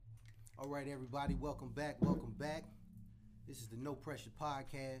All right, everybody, welcome back. Welcome back. This is the No Pressure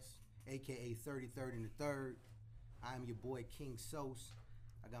Podcast, aka 33rd and the 3rd. I am your boy King Sos.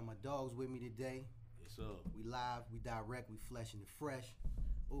 I got my dogs with me today. Yes, sir. We live, we direct, we flesh in the fresh.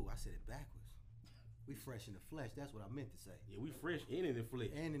 Oh, I said it backwards. We fresh in the flesh. That's what I meant to say. Yeah, we fresh and in the flesh.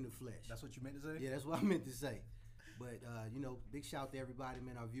 And in the flesh. That's what you meant to say? Yeah, that's what I meant to say. But, big shout out to everybody,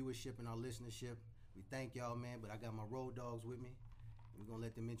 man, our viewership and our listenership. We thank y'all, man. But I got my road dogs with me. We're going to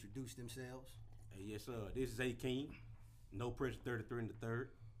let them introduce themselves. Hey, yes, sir. This is A King. No Pressure 33 and the 3rd.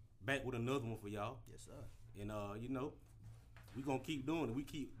 Back with another one for y'all. Yes, sir. And, we going to keep doing it. We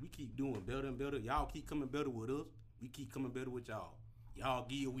keep doing better and better. Y'all keep coming better with us. We keep coming better with y'all. Y'all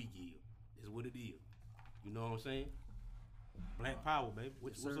give, we give. That's what it is. You know what I'm saying? Black power, baby.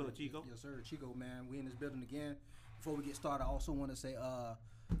 What's up, Chico? Yes, sir. Chico, man. We in this building again. Before we get started, I also want to say,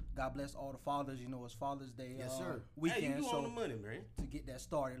 God bless all the fathers. You know, it's Father's Day Yes, sir. Hey, weekend. you on the money, man. To get that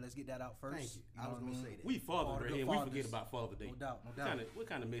started, let's get that out first. Thank you. know I was what going to mean? say that. We fathers All the right good here. We fathers. forget about Father's Day. No doubt, no doubt. What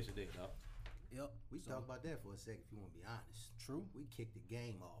kind of message that, dog? Yep. We talk about that for a second, if you want to be honest. True. We kicked the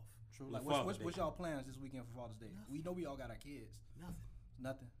game off. True. Like Like, Father's what's Day. y'all plans this weekend for Father's Day? Nothing. We know we all got our kids.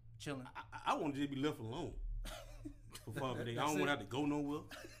 Nothing. Chilling. I want to just be left alone for Father's Day. I That's don't want to it. have to go nowhere.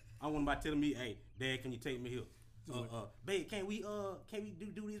 I want nobody telling me, "Hey, Dad, can you take me here?" Babe, can we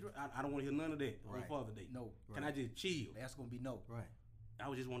do this? I don't want to hear none of that Right. on Father's Day. No. Can I just chill? That's gonna be no. Right. I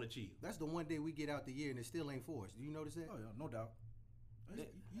would just want to chill. That's the one day we get out the year and it still ain't for us. Do you notice that? Oh yeah, no doubt. That's, you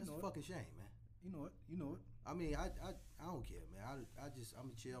that's know a it. fucking shame, man. You know it. You know it. I mean, I don't care, man. I'm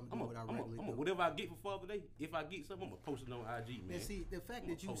gonna chill. I'm gonna do what I regularly do. Whatever I get for Father's Day, if I get something, I'm gonna post it on IG, man. And see, the fact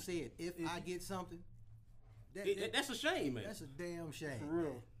I'ma that you post said if I get something, That's a shame, man. that's a damn shame. For real.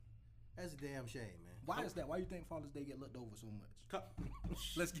 Man. That's a damn shame, man. Why is that? Why you think Father's Day get looked over so much? Co-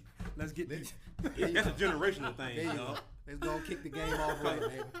 Let's get this. That's a generational thing, There you go. dog. Let's go and kick the game off right,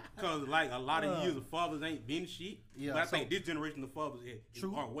 baby. Cause like a lot of years of fathers ain't been shit. Yeah, but I so- think this generation of fathers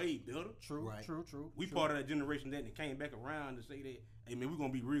True. are way better. True. Right. True. We true. part of that generation that came back around to say that, hey man, we're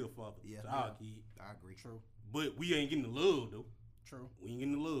gonna be real fathers Yeah. to our kids. I agree. True. But we ain't getting the love though. True. We ain't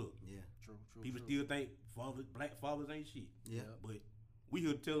getting the love. Yeah. True. People true. still think black fathers ain't shit. Yeah. But we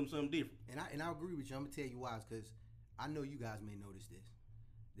here to tell them something different. And I agree with you. I'm gonna tell you why, because I know you guys may notice this.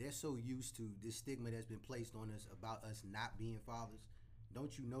 They're so used to this stigma that's been placed on us about us not being fathers.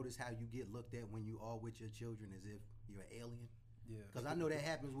 Don't you notice how you get looked at when you are with your children as if you're an alien? Yeah. Because I know that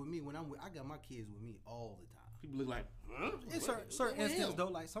happens with me when I got my kids with me all the time. People look like, huh? In certain Well, instances him. though,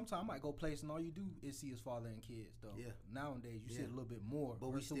 like sometimes I might go place and all you do is see his father and kids though. Yeah. Nowadays you see Yeah. it a little bit more. But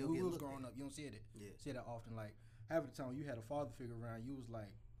we versus still when get we was looked growing at. up, you don't see it. Yeah. See that often. Like half the time when you had a father figure around, you was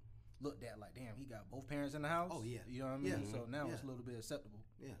like looked at like, damn, he got both parents in the house. Oh, yeah. You know what I mean? Yeah. So now Yeah. it's a little bit acceptable.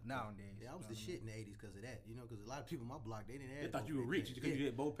 Yeah. Nowadays. Yeah, I was you know the what shit in the 80s because of that, because a lot of people in my block, they didn't They have thought you were both rich parents. because you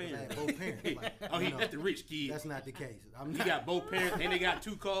had both 'Cause I parents. had both parents. Like, Oh, you know, that's the rich kid. That's not the case. I'm He not. got both parents and they got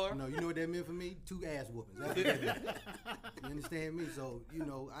 2 cars. No, you know what that meant for me? 2 ass whoopings. That's what that meant. You understand me? So,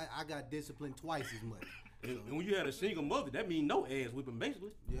 I got disciplined twice as much. And when you had a single mother, that means no ass whipping,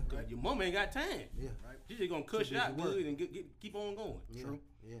 basically. Yeah. Cause your mama ain't got time. Yeah. She just gonna cuss Too you out busy good and keep on going. Yeah. True.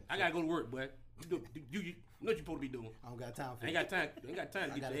 Yeah. I gotta go to work, boy. You know what you supposed to be doing. I don't got time for I ain't got time. I ain't got time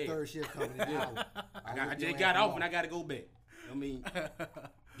to I get got your a ass. third shift coming in an hour. I just got off and I gotta go back. I mean, get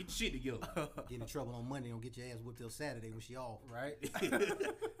your shit together. Get in trouble on Monday, don't get your ass whooped till Saturday when she off. Right?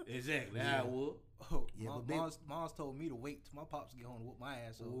 Exactly. How I would. Oh, Yeah, my, but babe- mom's told me to wait till my pops get home to whoop my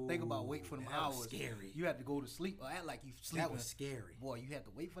ass. So think about wait for them that was hours. scary. You had to go to sleep or act like you sleeping. That was scary. Boy, you had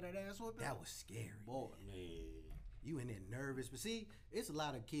to wait for that ass whooping. That was scary. boy. Man. You in there nervous. But see, it's a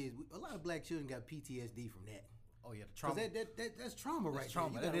lot of kids, a lot of black children got PTSD from that. Oh yeah, the Because trauma. that's trauma right That's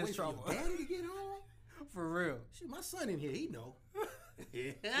trauma. there. You That gotta is wait trauma. for your daddy to get home. For real. Shit, my son in here, he know.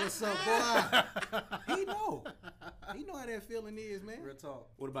 What's up, boy? He know. He know how that feeling is, man. Real talk.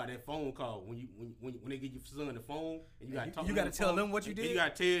 What about that phone call when they give your son the phone and you gotta talk? you to him gotta on the tell phone, them what you and did? You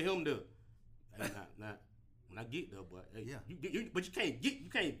gotta tell him the. Hey, not when I get there, but hey, Yeah. but you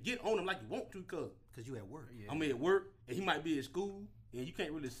can't get on him like you want to, cause Because you at work. Yeah. I'm at work and he might be at school and you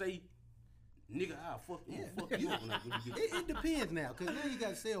can't really say, nigga, I'll fuck you. Yeah. Fuck you up when you get It depends now, because now you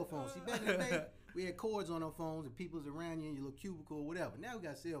got cell phones. See, back in the day, we had cords on our phones and people's around you in your little cubicle or whatever. Now we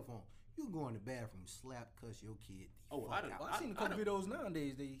got cell phones. You can go in the bathroom, slap, cuss your kid. The Oh, fuck I done- out. Well, I've seen a couple videos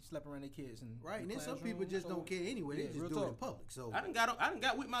nowadays. They slap around their kids and Right, in and the then some classroom, people just so- don't care anyway. They Yeah, just real do it in talk. public. So I done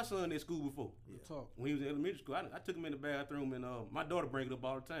got with my son at school before. Real talk. When he was in elementary school, I took him in the bathroom and my daughter bring it up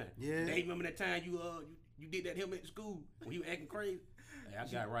all the time. Yeah. Hey, remember that time you did that him at school when he was acting crazy? Hey, I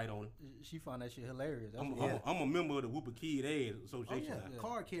got right on it. She found that shit hilarious. That's I'm, what- I'm a member of the Whooper Kid Ass Oh Association. yeah,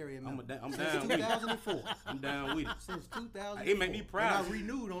 card carrier. I'm member. I'm Since down with it. 2004. I'm down with it. Since 2004. It make me proud. And I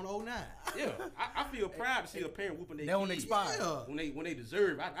renewed on 09. Yeah, I feel proud to see a parent whooping their They don't kids. expire. Yeah. When they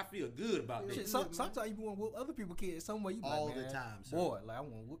deserve. I feel good about Shit, that. sometimes you want to whoop other people's kids. Somewhere you be All like, the man, time, sir. boy, like I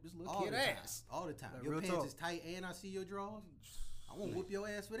want to whoop this little All kid the time. ass. All the time. Like, Your real pants talk. is tight and I see your drawers. I won't whoop your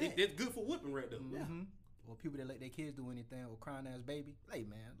ass for that. That's good for whooping right there. Mm-hmm. Or people that let their kids do anything or crying ass baby. Hey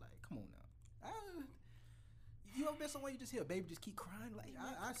man, like come on now. You ever been somewhere you just hear a baby just keep crying like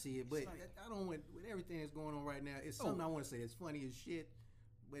I see it, but It's like- I don't want with everything that's going on right now. It's something I want to say that's funny as shit,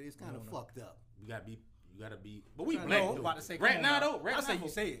 but it's kind of fucked up. You gotta be. But we No, black no, though. about to say, come right on now now. though, right I now say for, you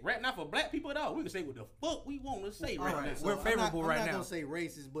say it. Right now for black people though, we can say what the fuck we want to say All right, right, now. so We're favorable I'm right not now. gonna say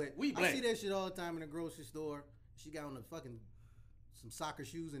racist, but We I black. see that shit all the time in the grocery store. She got on the fucking some soccer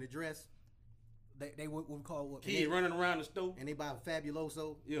shoes and a dress, they what we call what Kids running around the store. and they buy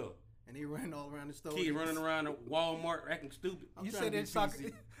Fabuloso, Yeah. and they running all around the store. Kids running around the Walmart acting stupid. I'm You trying said to be that soccer.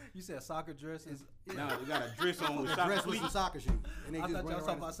 PC. You said soccer dress is. Now they got a dress on with A soccer dress with some cleats. soccer shoes, and they I just thought y'all run was talking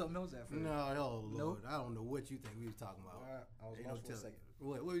around. about something else at first. No, oh lord, Nope. I don't know what you think we was talking about. I was Ain't no lost for a telling. second.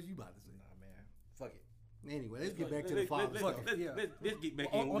 What was you about to say? Nah, man, fuck it. Anyway, let's get back to the Let's- father let's- stuff. let's- Yeah. let's get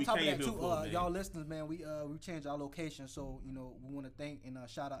back in On, what on we top of came that here too, for, man. y'all listeners, man, we changed our location, so you know we want to thank and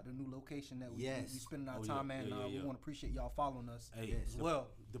shout out the new location that we Yes. spending our Oh, time yeah, at. And yeah, we yeah. want to appreciate y'all following us Hey, as the-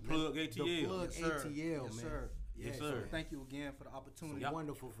 well. The plug ATL. The plug Yes, sir. ATL, Yes, man. sir. Yes, so sir. Thank you again for the It's opportunity. a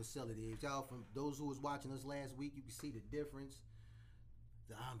wonderful facility. If y'all, from those who was watching us last week, you can see the difference,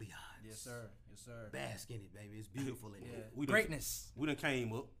 the ambiance. Yes, sir. Yes, sir. Bask in it, baby. It's beautiful in Yeah. here. We done- Greatness. We done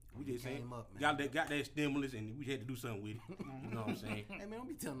came up. We just came saying, up, man. got that stimulus, and we had to do something with it. You know what I'm saying? Hey man, don't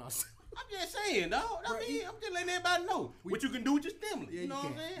be telling us. I'm just saying, dog. I mean, I'm just letting everybody know what you can do with your stimulus. Yeah, you know what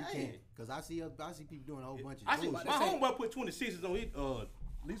I'm can. saying? You Hey. can. Cause I see people doing a whole bunch of I see, bullshit. my homeboy put 26s on his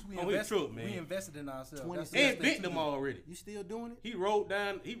At least we On his invested. truck, man. We invested in ourselves. 20 That's the and best thing bent to them do. already. You still doing it? He rode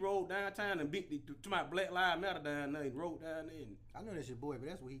downtown and bent to my Black Lives Matter down there and rode down there. And I know that's your boy, but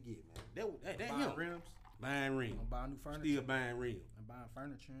that's what he get, man. that Buying him. rims. Buying rim. I'm buying new furniture. Still buying rim. I'm buying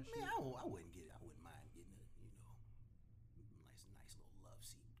furniture and shit. Man, I wouldn't get it. I wouldn't mind getting a, nice little love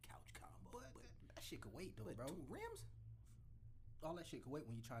seat couch combo. But that shit could wait though, but bro. two rims? All that shit could wait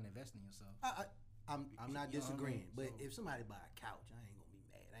when you're trying to invest in yourself. I'm not You know what I disagreeing, mean? but So- if somebody buy a couch, I ain't gonna be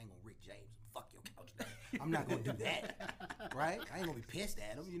mad. I ain't gonna Rick James and fuck your couch down. I'm not gonna do that, right? I ain't gonna be pissed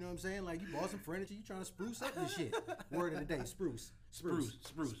at him. You know what I'm saying? Like you bought some furniture, you trying to spruce up this shit. Word of the day, spruce.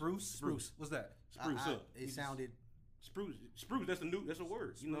 Spruce. What's that? Spruce up. It sounded. Spruce. That's a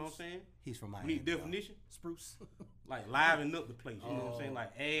word. You know what I'm saying? He's from We Miami. need definition. Spruce. Like liven up the place. You know what I'm saying?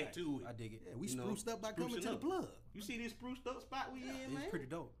 Like add to it. I dig it. Yeah, we You know, spruced up by coming sprucing to the up. plug. You see this spruced up spot we in, man? It's pretty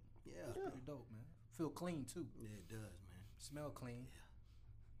dope. Yeah, It's pretty dope, man. Feel clean too. yeah, it does, man. Smell clean.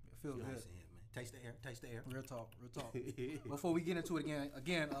 It feel Nice good. in here, man. Taste the air. Taste the air. Real talk. Real talk. Before we get into it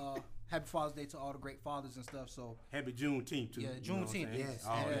again, happy Father's Day to all the great fathers and stuff. So Happy Juneteenth too. Yeah, you know what I'm Juneteenth. saying? Yes,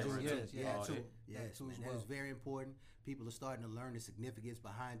 All yes, that right yes, there. yeah, All too. that. Yes, too man, as that well. is very important. People are starting to learn the significance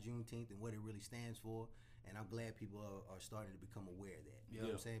behind Juneteenth and what it really stands for, and I'm glad people are starting to become aware of that. You know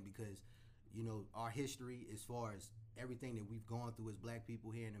what I'm Yeah. saying? Because, you know, our history, as far as everything that we've gone through as black people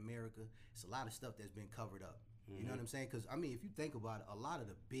here in America, it's a lot of stuff that's been covered up. You know what I'm saying? Because, I mean, if you think about it, a lot of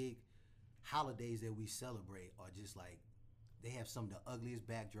the big holidays that we celebrate are just like, they have some of the ugliest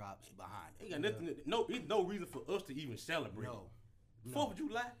backdrops behind Ain't them. got nothing. There's no reason for us to even celebrate. No. Fourth of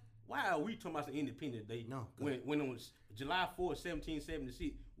July. Why are we talking about the Independence Day? No, When it was July 4th,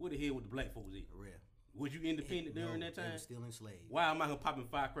 1776, where the hell was the black folks at? Real. Was you independent during No, that they time? were still enslaved. Why am I gonna popping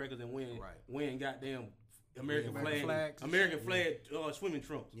firecrackers and wearing goddamn American American flag flags and American flag swimming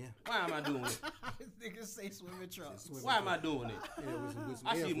trunks? Yeah. Why am I doing that? Niggas say swimming trunks. Why am I doing that? Yeah, with some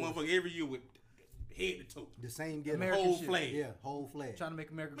I see Air a Force. motherfucker every year with head to toe. The same get American Whole shit. flag. Yeah, whole flag. Trying to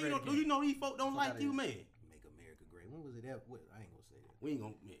make America Man, great do again. you know these folk don't like outta you, here. man? Make America great. When was it ever? I ain't gonna say that. We ain't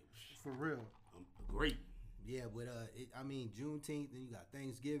gonna, man. For real. I'm great. Yeah, but I mean Juneteenth, then you got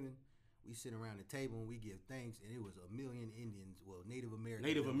Thanksgiving. We sit around the table and we give thanks, and it was 1 million Indians, well, Native Americans.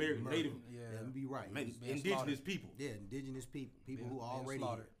 Native that were American, murdered. Native, Yeah. Let me be right. man, being indigenous slaughtered. people. Yeah, indigenous people Being- who being already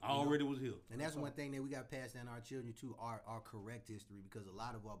slaughtered. here. Already was here. And that's one thing that we got to pass down to our children too, our correct history, because a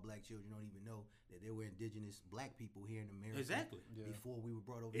lot of our black children don't even know that there were indigenous black people here in America. Exactly. Before we were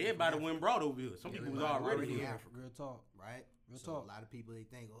brought over. here from Everybody Africa, went brought over here. Some people was everybody already already here. here. Real talk. right? Real So talk. a lot of people they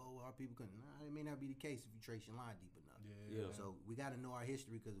think, oh, our people couldn't. Nah, it may not be the case if you trace your line deep enough. Yeah. So we got to know our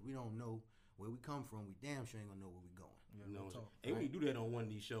history, because if we don't know where we come from, we damn sure ain't gonna know where we going. Yeah, You know real what I'm saying? talk. Hey, we need to do that on one of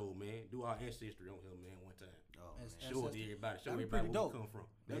these shows, man. Do our ancestry on here, man, one time. Oh, as man. Show it ancestors. to everybody. Show That'd be everybody pretty where dope. we come from.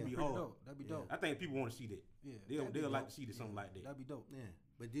 That'd That'd be be pretty hard. dope. That'd be dope. I think people want to see that. Yeah, They'll that'd be like dope. to see something like that. That'd be dope. Yeah,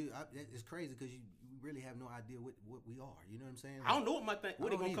 but dude, it's crazy because you really have no idea what we are. You know what I'm saying? I don't know what my thing.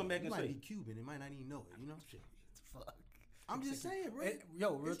 What they I don't gonna come either. back and You might say? be Cuban. It might not even know it. You know? Fuck. I'm just saying, bro.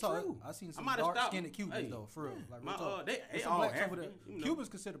 Yo, real It's talk. true. I seen some might have dark stopped. skinned Cubans Hey, though, for real. yeah. Like My, real talk. they There's some all blacks over African, there. you know. Cubans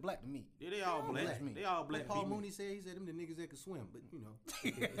consider black to me. Yeah, they all black. black. They all black. What Paul people. Mooney said, he said them the niggas that could swim, but you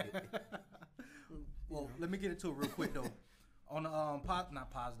know. Well, let me get into it real quick though. On the not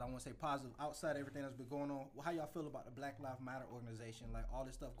positive, I want to say positive. Outside of everything that's been going on, how y'all feel about the Black Lives Matter organization? Like all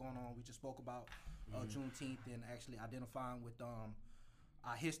this stuff going on. We just spoke about Juneteenth and actually identifying with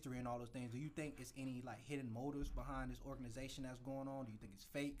our history and all those things. Do you think it's any like hidden motives behind this organization that's going on? Do you think it's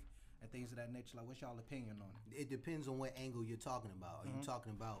fake and things of that nature? Like, what's y'all opinion on it? It depends on what angle you're talking about. Are you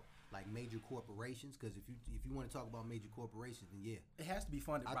talking about like major corporations? Because if you want to talk about major corporations, then yeah. It has to be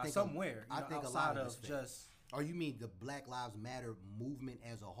funded I by think somewhere. I You know, think a outside lot of of it's fake. just Or you mean the Black Lives Matter movement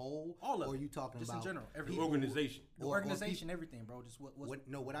as a whole? all of or it. are you talking just about in general, every The people who- organization. the or organization, everything, bro. Just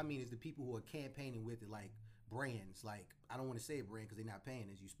what I mean is the people who are campaigning with it, like brands. Like I don't want to say a brand because they're not paying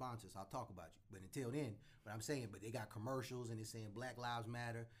as you sponsors. I'll talk about you, but until then, but I'm saying, but they got commercials and they're saying Black Lives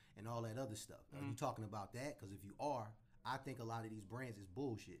Matter and all that other stuff. Are you talking about that? Because if you are, I think a lot of these brands is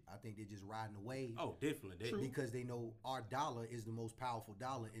bullshit. I think they're just riding the wave. Oh, definitely. Because they know our dollar is the most powerful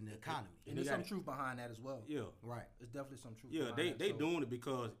dollar in the economy. and they there's got some it. truth behind that as well. Yeah, Right. There's definitely some truth. yeah. behind They that, so, doing it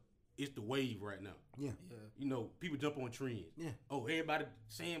because it's the wave right now. Yeah. Yeah. You know, people jump on trends. Yeah. Oh, everybody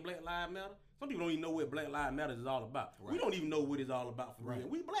saying Black Lives Matter. Some people don't even know what Black Lives Matter is all about. We Right. don't even know what it's all about for Right. real.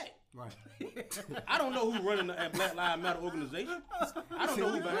 We black. Right. I don't know who running the Black Lives Matter organization. I don't know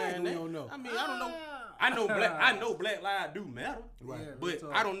who behind We that. don't know. I mean, I don't know. I know Black Lives do matter. Right. Yeah, But real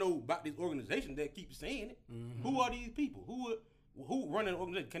talk. I don't know about this organization that keeps saying it. Who are these people? Who running the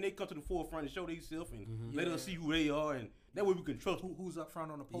organization? Can they come to the forefront and show themselves and let us see who they are, and that way we can trust them? Who's up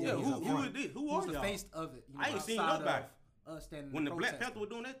front on the pole? Yeah, who's who up who front? is this? Who Who's are the y'all? face of it? You know, I ain't seen outside nobody. of Us standing When the Black protesting. Panther was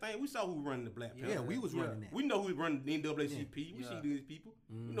doing that thing, we saw who running the Black Panther. Yeah, we was Yeah. running that. We know who's running the NAACP. We Yeah. see these people.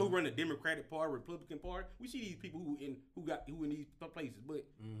 We know who run the Democratic Party, Republican Party. We see these people who in these places. But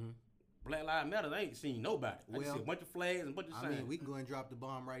Black Lives Matter, I ain't seen nobody. I just Well, see a bunch of flags and a bunch of I signs. mean, we can go and drop the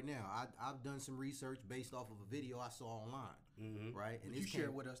bomb right now. I've done some research based off of a video I saw online, right? And You this shared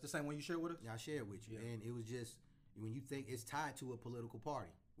came- with us the same one you shared with us. I shared with you, and it was just when you think it's tied to a political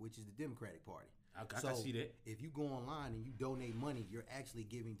party, which is the Democratic Party. I can see that. If you go online and you donate money, you're actually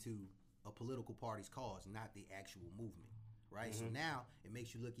giving to a political party's cause, not the actual movement, right? So now it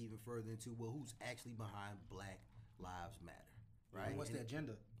makes you look even further into, well, who's actually behind Black Lives Matter, right? And what's And- the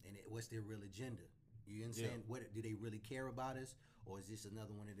agenda? and what's their real agenda? You understand? What do they really care about us, or is this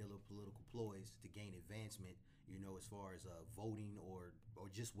another one of their little political ploys to gain advancement? You know, as far as voting or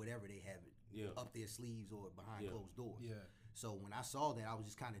just whatever they have up their sleeves or behind closed doors. Yeah. So when I saw that, I was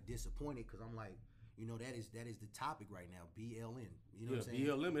just kind of disappointed because I'm like, you know, that is the topic right now, BLN. You know what I'm saying?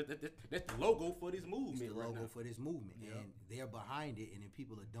 BLM, that's the logo for this It's movement the right logo now. for this movement, and they're behind it, and then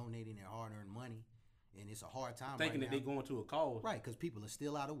people are donating their hard-earned money, and it's a hard time Thinking right that now. they going to a cause. Right, because people are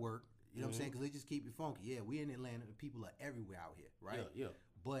still out of work. You know what I'm saying? Because they just keep it funky. Yeah, we in Atlanta. The people are everywhere out here, right? Yeah.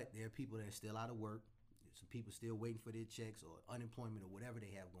 But there are people that are still out of work. Some people still waiting for their checks or unemployment or whatever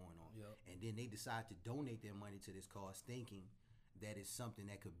they have going on. Yep. And then they decide to donate their money to this cause thinking that it's something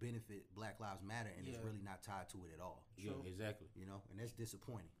that could benefit Black Lives Matter, and it's really not tied to it at all. Yeah, exactly. You know, and that's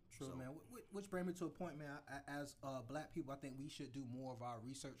disappointing. True, So, man. Which brings me to a point, man. As black people, I think we should do more of our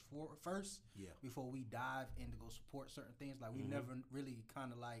research first, before we dive in to go support certain things. Like we never really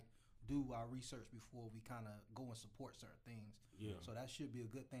kind of like do our research before we kind of go and support certain things. Yeah. So that should be a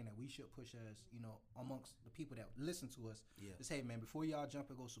good thing that we should push as, you know, amongst the people that listen to us. Yeah. Just, hey, man, before y'all jump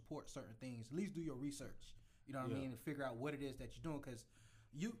and go support certain things, at least do your research. You know what I mean? And figure out what it is that you're doing. Because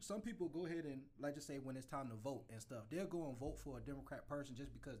some people go ahead and, like, just say when it's time to vote and stuff, they'll go and vote for a Democrat person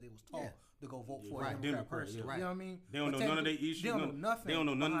just because they was told to go vote for a Democrat person. yeah. You know what I mean? They don't But know none of their technically, issues. They don't know nothing. They don't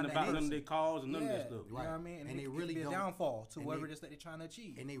know nothing behind that about none of person. their cause and none of that stuff. You know what I mean? And they it really could be a don't- downfall to and whatever they- it is that they're trying to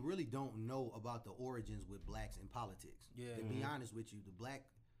achieve. and they really don't know about the origins with blacks in politics. Yeah. To be honest with you, the black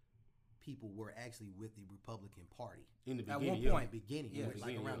people were actually with the Republican Party In the At beginning, one point. at the beginning, Yeah.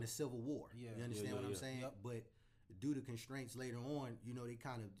 like around the Civil War. Yeah. You understand what I'm yeah. saying? Yep. But due to constraints later on, you know, they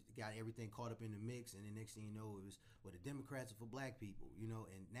kind of got everything caught up in the mix, and the next thing you know, it was, well, the Democrats are for black people, you know,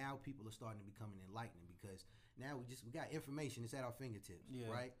 and now people are starting to become enlightened because now we got information, it's at our fingertips,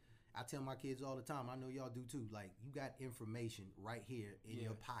 right? I tell my kids all the time, I know y'all do too, like, you got information right here in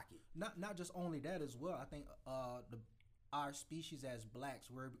your pocket. Not just only that as well. I think our species as blacks,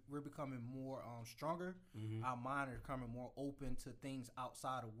 we're becoming more stronger. Our mind are becoming more open to things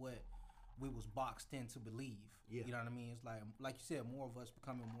outside of what we was boxed in to believe. Yeah. You know what I mean? It's like you said, more of us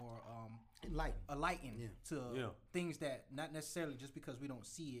becoming more Enlightened to things that not necessarily just because we don't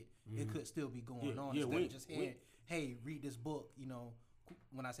see it, it could still be going on. Yeah, Instead of just hey, read this book, you know.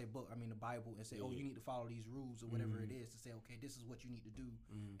 When I say book, I mean the Bible, and say, you need to follow these rules or whatever it is to say, okay, this is what you need to do,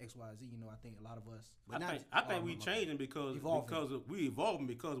 X, Y, Z. You know, I think a lot of us. I think we changing because we evolving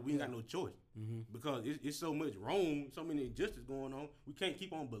because we ain't got no choice. Because it's so much wrong, so many injustice going on. We can't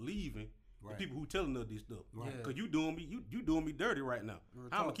keep on believing the people who telling us this stuff. Right. Because you doing me dirty right now.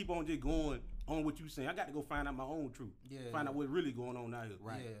 I'm gonna keep on just going on what you saying. I got to go find out my own truth. Yeah. Find out what's really going on out here.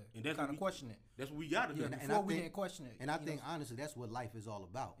 Right. Yeah. And that's kind of question it. That's what we got to do. Before we didn't question it. And I think honestly, that's what life is all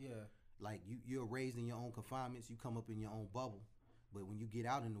about. Yeah. Like you're raised in your own confinements. You come up in your own bubble. But when you get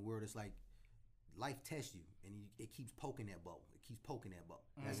out in the world, it's like life tests you, and it keeps poking that bubble. It keeps poking that bubble.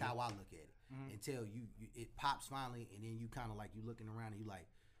 That's how I look at it. Until it pops finally, and then you kind of like you looking around and you like,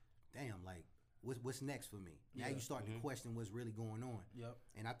 damn, like what's next for me? Now you start to question what's really going on. Yep.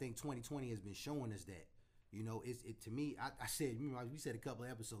 And I think 2020 has been showing us that. You know, it to me. I said, we said a couple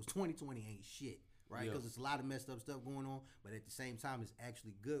of episodes. 2020 ain't shit. Right, because it's a lot of messed up stuff going on, but at the same time, it's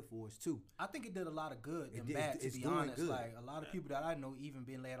actually good for us too. I think it did a lot of good and bad. To be honest, like a lot of people that I know, even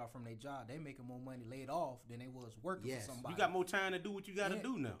being laid off from their job, they making more money laid off than they was working for somebody. You got more time to do what you got to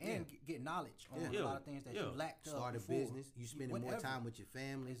do now, and get knowledge on a lot of things that you lacked. Start a business. You spending more time with your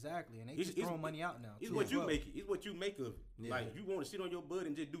family. Exactly, and they just throwing money out now. It's what you make. It's what you make of it. Like you want to sit on your butt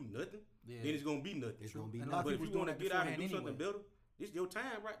and just do nothing, then it's gonna be nothing. It's gonna be nothing. nothing. But if you want to get out and do something better, it's your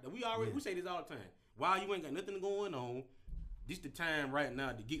time, right? We say this all the time. While you ain't got nothing going on, this the time right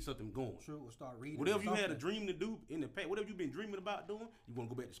now to get something going. True, we'll start reading. Whatever you had a dream to do in the past, whatever you've been dreaming about doing, you want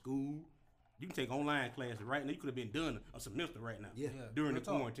to go back to school. You can take online classes right now. You could have been done a semester right now. During the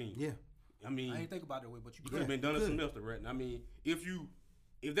quarantine. Yeah. I mean, I ain't think about it that way, but you could have been done a semester right now. I mean, if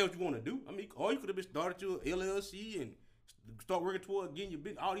that's what you want to do, I mean, or you could have been started your LLC and start working toward getting your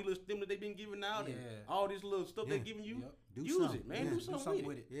all these little stimulus they've been giving out and all this little stuff they're giving you. Use it, man. Do something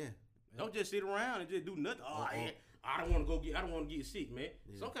with it. Yeah. Don't just sit around and just do nothing. I don't want to get sick, man.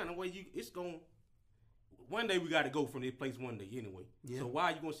 Some kind of way it's going. One day we got to go from this place one day anyway. Yeah. So why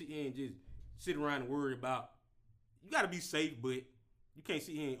are you gonna sit here and just sit around and worry about? You got to be safe, but you can't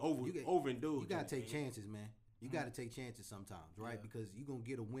sit here and overindulge. You got to take chances, man. You got to take chances sometimes, right? Because you're gonna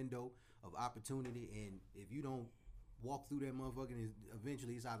get a window of opportunity, and if you don't walk through that motherfucker, and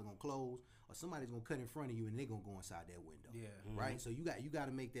eventually it's either gonna close or somebody's gonna cut in front of you and they're gonna go inside that window. Yeah. Right. So you got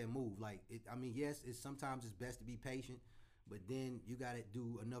to make that move. Like yes, it's sometimes it's best to be patient, but then you got to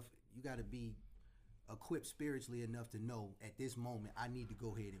do enough. You got to be equipped spiritually enough to know at this moment I need to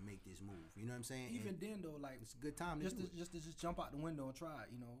go ahead and make this move. You know what I'm saying? Even then though, like it's a good time just to jump out the window and try it.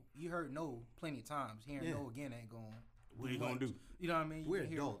 You know, you heard no plenty of times. Hearing no again ain't going. What are you gonna do? You know what I mean? We're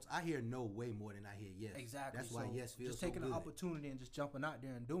adults. I hear no way more than I hear yes. Exactly. That's why yes feels just taking so good. an opportunity and just jumping out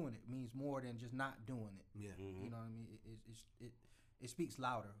there and doing it means more than just not doing it. Yeah. You know what I mean? It speaks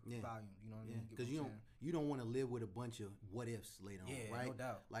louder volume. You know what I mean? Because you don't want to live with a bunch of what ifs later on, right? No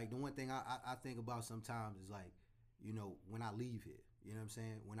doubt. Like the one thing I think about sometimes is like, you know, when I leave here. You know what I'm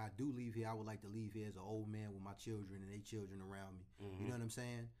saying? When I do leave here, I would like to leave here as an old man with my children and their children around me. You know what I'm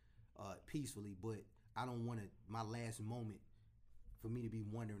saying? Peacefully, but I don't want my last moment for me to be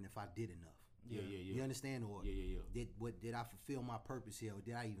wondering if I did enough. Yeah. You understand? Or did I fulfill my purpose here, or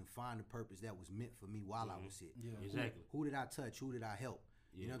did I even find the purpose that was meant for me while I was here? Yeah, exactly. Who did I touch? Who did I help?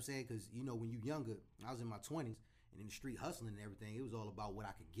 You know what I'm saying? Because you know when you're younger, I was in my 20s and in the street hustling and everything. It was all about what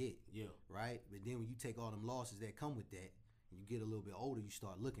I could get. Yeah. Right. But then when you take all them losses that come with that, and you get a little bit older, you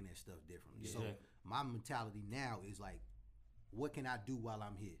start looking at stuff differently. Yeah. So my mentality now is like, what can I do while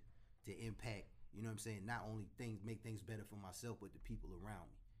I'm here to impact? You know what I'm saying? Not only make things better for myself, but the people around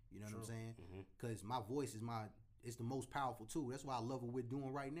me. You know what I'm saying? Because my voice it's the most powerful tool. That's why I love what we're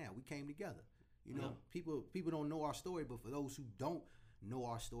doing right now. We came together. You know, people don't know our story, but for those who don't know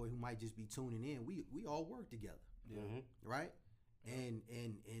our story, who might just be tuning in, we all work together. Right? And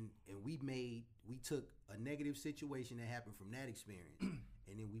we took a negative situation that happened from that experience, and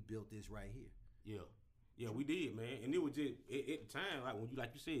then we built this right here. Yeah, we did, man. And it was just at the time,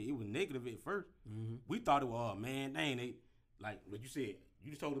 like you said, it was negative at first. We thought it was, man, dang, they like what you said. You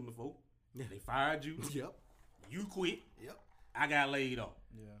just told them before. Yeah. They fired you. Yep. You quit. Yep. I got laid off.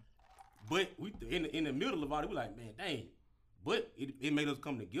 Yeah. But we in the middle of all it, we like, man, dang. But it made us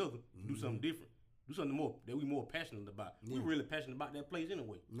come together, do something different. Do something more that we more passionate about. We really passionate about that place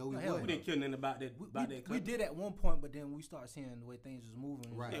anyway. No, we We didn't care nothing about that. We did at one point, but then we started seeing the way things was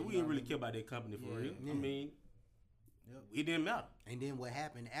moving. Right. Yeah, we didn't really care about that company for real. I mean, it didn't matter. And then what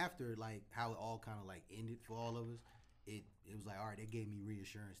happened after, like how it all kind of like ended for all of us, it was like, all right, that gave me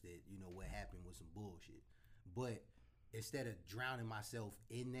reassurance that, you know, what happened was some bullshit. But instead of drowning myself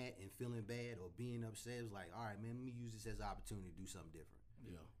in that and feeling bad or being upset, it was like, all right, man, let me use this as an opportunity to do something different.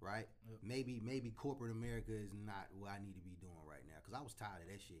 Yeah. Right? Yep. Maybe corporate America is not what I need to be doing right now, because I was tired of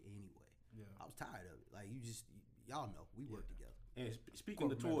that shit anyway. Yeah. I was tired of it. Like, y'all know, we work together. And speaking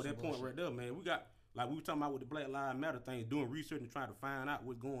toward that point right there, man, we got, like we were talking about with the Black Lives Matter thing, doing research and trying to find out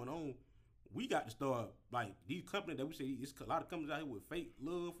what's going on. We got to start, like, these companies that we say, it's a lot of companies out here with fake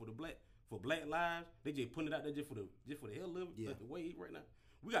love for Black lives. They just putting it out there just for the hell of it, like the wave right now.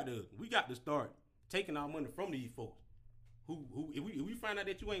 We got to start taking our money from these folks. Who if we find out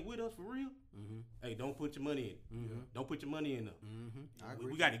that you ain't with us for real, hey, don't put your money in. Don't put your money in there. I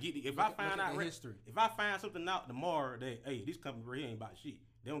agree. We got to get. If I find out history, if I find something out tomorrow that, hey, this company right here ain't about shit,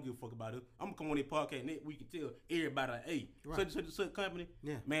 they don't give a fuck about us. I'm gonna come on their podcast next week and tell everybody, like, hey, such company,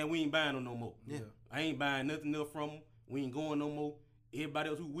 man, we ain't buying them no more. Yeah. I ain't buying nothing else from them. We ain't going no more. Everybody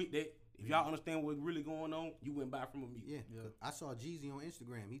else who with that, if y'all understand what's really going on, you wouldn't buy from them either. Yeah. I saw Jeezy on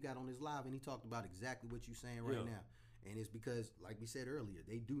Instagram. He got on his live and he talked about exactly what you're saying right now. And it's because, like we said earlier,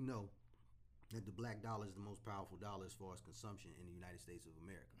 they do know that the black dollar is the most powerful dollar as far as consumption in the United States of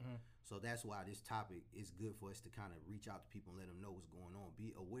America. So that's why this topic is good for us to kind of reach out to people and let them know what's going on.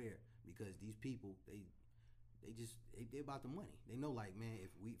 Be aware, because these people, they're about the money. They know, like, man,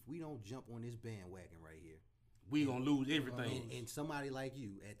 if we don't jump on this bandwagon right here, we gonna lose everything. And somebody like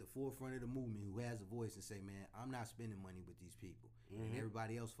you at the forefront of the movement who has a voice and say, man, I'm not spending money with these people, and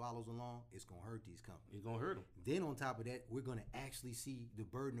everybody else follows along, it's gonna hurt these companies. It's gonna hurt them. Then on top of that, we're gonna actually see the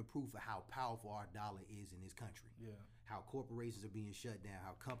burden of proof of how powerful our dollar is in this country. Yeah. How corporations are being shut down.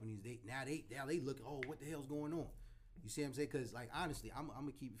 How companies they look, oh, what the hell's going on? You see what I'm saying? Because, like, honestly, I'm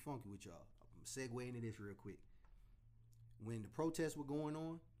gonna keep it funky with y'all. I'm gonna segue into this real quick. When the protests were going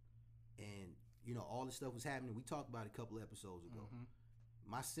on, and you know, all this stuff was happening, we talked about it a couple of episodes ago.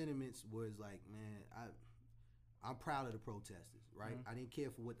 My sentiments was like, man, I'm proud of the protesters, right? I didn't care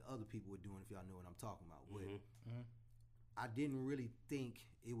for what the other people were doing, if y'all know what I'm talking about. But I didn't really think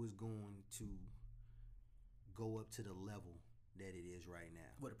it was going to go up to the level that it is right now.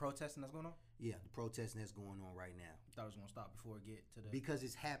 What, the protesting that's going on? Yeah, the protesting that's going on right now. Thought it was gonna stop before it get to the. Because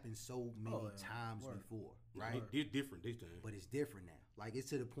it's happened so many times before, right? It's different this time. But it's different now. Like, it's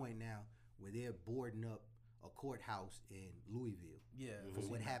to the point now where they're boarding up a courthouse in Louisville. For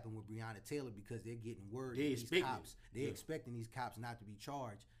what happened with Breonna Taylor, because they're getting word that these cops, they're expecting these cops not to be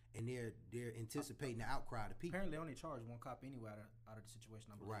charged, and they're anticipating the outcry of people. Apparently, they only charged one cop anyway out of the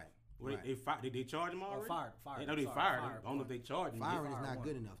situation. I believe. Right. Well, did they charge him already? Fired. No, they fired him. I don't know if they charged him. Firing is not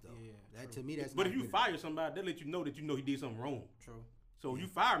good enough, though. That, to me, that's But not if you good fire somebody, they let you know that he did something wrong. True. So if you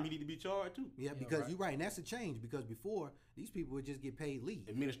fire him, he need to be charged too. Yeah, because you're right, and that's a change, because before, these people would just get paid leave.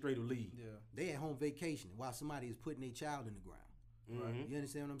 Administrative leave. Yeah. They at home vacationing while somebody is putting their child in the ground. You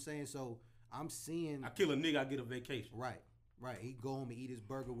understand what I'm saying? So I'm seeing, I kill a nigga, I get a vacation. Right. He go home and eat his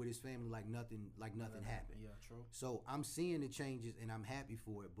burger with his family like nothing happened. Yeah, true. So I'm seeing the changes and I'm happy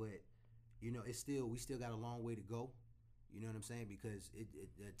for it, but you know, we still got a long way to go. You know what I'm saying? Because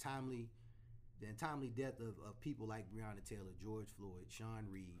the timely death of people like Breonna Taylor, George Floyd, Sean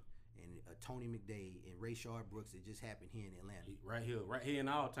Reed, and Tony McDade and Rayshard Brooks, that just happened here in Atlanta. Right here in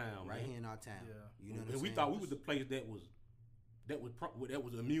our town. Right man. here in our town. Yeah. You know what I'm And saying? we thought we was the place that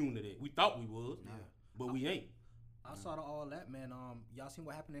was immune to that. We thought we was, but we ain't. Outside of all that, man, y'all seen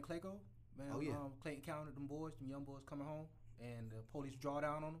what happened in Clayco? Man, Oh, yeah. Clayton County, them young boys coming home, and the police draw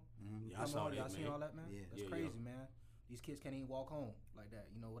down on them. Yeah, I saw that, Y'all seen man. all that, man? Yeah. That's crazy, man. These kids can't even walk home like that,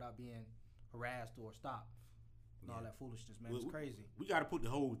 you know, without being harassed or stopped. And all that foolishness, man. It's crazy. We got to put the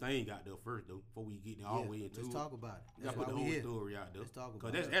whole thing out there first, though, before we get all the way into it. Let's talk about it. We got to put the whole story out there. Let's talk about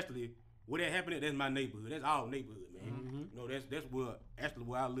it. Because that's actually, where that happened at, that's my neighborhood. That's our neighborhood, man. You know, that's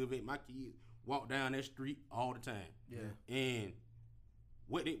where I live at. My kids walk down that street all the time. Yeah. And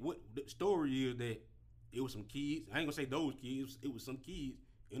what the story is that it was some kids. I ain't gonna say those kids. It was some kids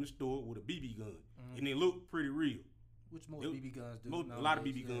in the store with a BB gun, and they looked pretty real. Which most BB guns do. A lot of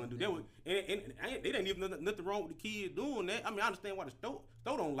BB guns do. They didn't even nothing wrong with the kids doing that. I mean, I understand why the store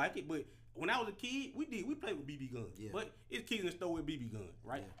don't like it, but when I was a kid, we played with BB guns. Yeah. But it's kids in the store with BB guns,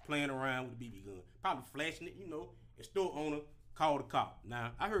 right? Yeah. Playing around with the BB gun, probably flashing it, you know. And store owner called the cop.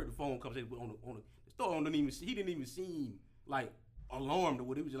 Now I heard the phone conversation on the store owner he didn't even seem like alarmed or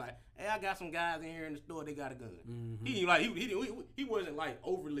what. He was just like, hey, I got some guys in here in the store. They got a gun. He wasn't like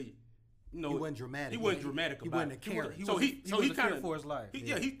overly. You know, he wasn't dramatic. He wasn't dramatic about it. He wasn't a Karen. He kind of for his life.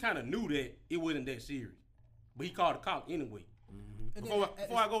 He kind of knew that it wasn't that serious, but he called the cop anyway. Before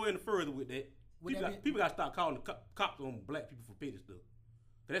I go any further with that, people got to stop calling the cops on black people for petty stuff.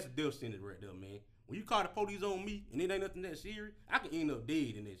 Cause that's a death sentence right there, man. When you call the police on me and it ain't nothing that serious, I can end up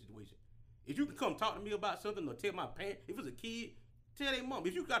dead in that situation. If you can come talk to me about something or tell my parents, if it's a kid, tell their mom.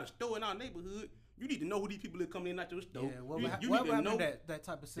 If you got a store in our neighborhood, you need to know who these people that come in out your store. Yeah, what you happened need to know that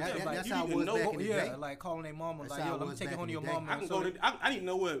type of situation? That's you how need it to was know back in the day. Yeah, like calling their mama, That's like, how yo, it let me was take it back home to in your the day. mama. I can go to. I need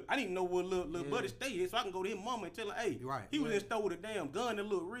to know where little buddy stay at, so I can go to his mama and tell her, hey, Right. he was in the store with a damn gun that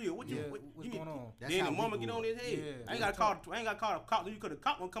look real. What you? Yeah, What, what's you going need, on? That's Then how the mama people get on his head. Yeah, I ain't got to call the cops. You could the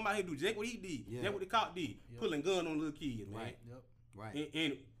cop gonna come out here and do exactly what he did. Yeah. That's what the cop did. Pulling gun on little kids, man. Right. Yep.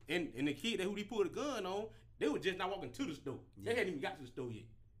 Right. And the kid that who he pulled the gun on, they were just not walking to the store. They hadn't even got to the store yet.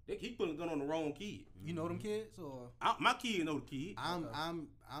 He pulling a gun on the wrong kid. You know them kids or? My kid know the kid. I'm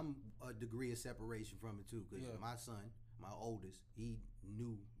a degree of separation from it too, because my son, my oldest, he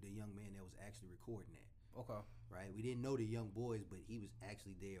knew the young man that was actually recording that. Okay. Right. We didn't know the young boys, but he was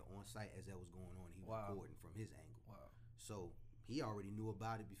actually there on site as that was going on. He was recording from his angle. Wow. So he already knew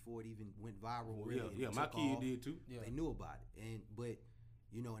about it before it even went viral. Well, really, yeah, and my took kid off. did too. Yeah. They knew about it, but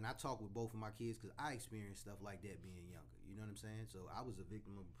you know, and I talk with both of my kids because I experienced stuff like that being younger. You know what I'm saying? So I was a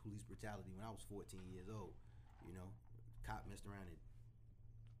victim of police brutality when I was 14 years old. You know, cop messed around and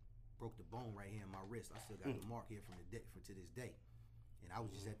broke the bone right here in my wrist. I still got the mark here from to this day. And I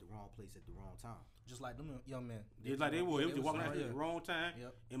was just at the wrong place at the wrong time. Just like them young men. Just like they were. It was just walking out here at the wrong time.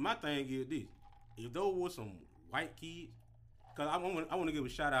 Yep. And my thing is this: if those were some white kids, because I want to give a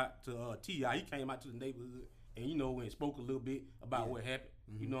shout out to T.I. He came out to the neighborhood and and spoke a little bit about what happened.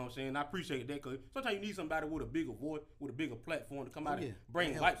 You know what I'm saying? I appreciate that because sometimes you need somebody with a bigger voice, with a bigger platform to come out and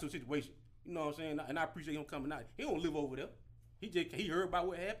bring light to the situation. You know what I'm saying? And I appreciate him coming out. He don't live over there. He heard about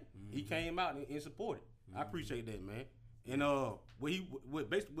what happened. He came out and supported. I appreciate that, man. And what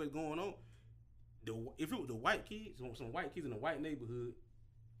basically what's going on? If it was the white kids, some white kids in a white neighborhood,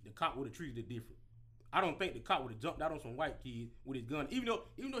 the cop would have treated it different. I don't think the cop would have jumped out on some white kids with his gun, even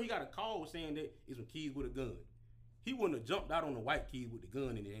though he got a call saying that it's some kids with a gun. He wouldn't have jumped out on the white kid with the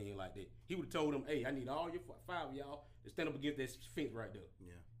gun in his hand like that. He would have told them, hey, I need all your 5 of y'all to stand up against that fence right there.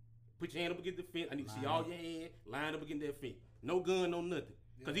 Yeah. Put your hand up against the fence. I need to see all your hands lined up against that fence. No gun, no nothing.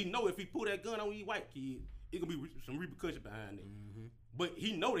 Because he know if he pull that gun on these white kids, it's going to be some repercussion behind it. But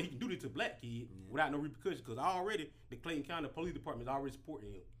he know that he can do this to black kids without no repercussion because already the Clayton County Police Department is already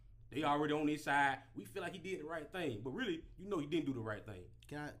supporting him. They already on his side. We feel like he did the right thing. But really, he didn't do the right thing.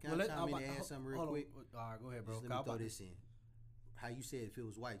 Can I chime in and add something real quick? All right, go ahead, bro. Just let me throw this in. How you said if it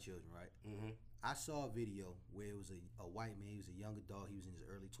was white children, right? Mm-hmm. I saw a video where it was a white man. He was a young adult. He was in his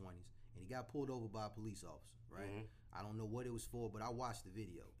early 20s. And he got pulled over by a police officer, right? Mm-hmm. I don't know what it was for, but I watched the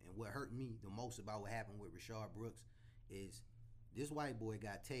video. And what hurt me the most about what happened with Rashard Brooks is this white boy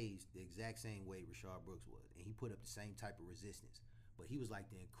got tased the exact same way Rashard Brooks was. And he put up the same type of resistance. But he was like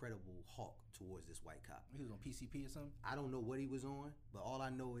the Incredible Hulk towards this white cop. He was on PCP or something? I don't know what he was on, but all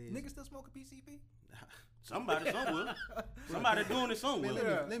I know is... Niggas still smoking PCP? Somebody somewhere. Somebody doing it somewhere.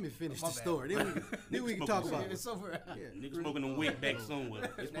 Man, let me finish the story. Then we can talk about it. It's over. Niggas smoking them wick back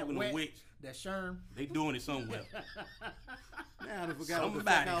somewhere. They smoking them wicks. That Sherm. They doing it somewhere. Now I forgot what the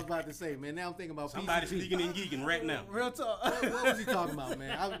fuck I was about to say, man. Now I'm thinking about somebody PCP. sneaking and geeking right now. Real talk. What was he talking about,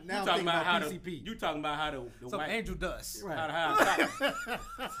 man? Now I'm thinking about PCP. You talking about how the Some white angel dust. Right.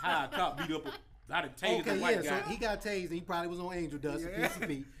 How a cop beat up how to tase the white guy. So he got tased and he probably was on angel dust or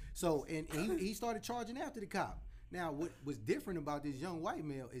PCP. So and he started charging after the cop. Now, what was different about this young white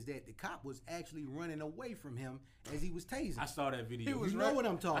male is that the cop was actually running away from him as he was tasing. I saw that video. You know what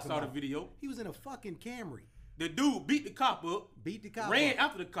I'm talking about. I saw the video. He was in a fucking Camry. The dude beat the cop up. Ran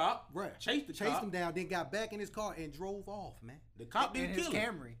after the cop. Right. Chased him down, then got back in his car and drove off, man. The cop didn't kill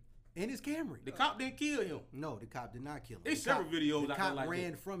him. In his Camry. The cop didn't kill him. No, the cop did not kill him. There's several videos the out there cop like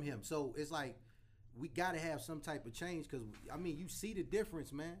ran that. from him. So it's like we got to have some type of change because, I mean, you see the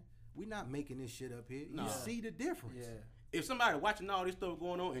difference, man. We're not making this shit up here. You see the difference. Yeah. If somebody watching all this stuff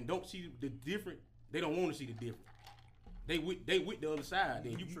going on and don't see the difference, they don't want to see the difference. They with the other side.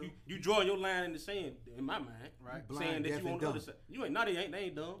 Then you draw your line in the sand, in my mind, right? Saying that you on the other side. You ain't. No, they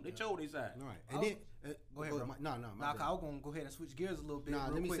ain't dumb. They chose their side. All right. And then go ahead, bro. No. I was gonna go ahead and switch gears a little bit.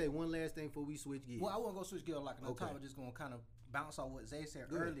 Let me say one last thing before we switch gears. Well, I want to go switch gears like another time. We're just gonna kind of bounce off what Zay said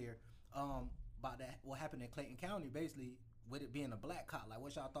earlier about that. What happened in Clayton County, basically. With it being a black cop, like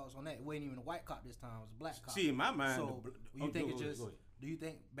what's y'all thoughts on that? It wasn't even a white cop this time; it was a black cop. See, in my mind, so do you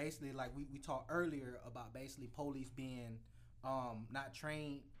think basically like we talked earlier about basically police being not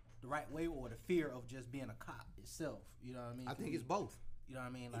trained the right way or the fear of just being a cop itself? You know what I mean? I think it's both. You know what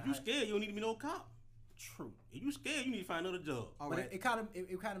I mean? Like, if you scared, you don't need to be no cop. True. If you scared, you need to find another job. But it kind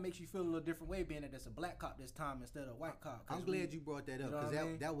of makes you feel a little different way being that it's a black cop this time instead of a white cop. I'm glad you brought that up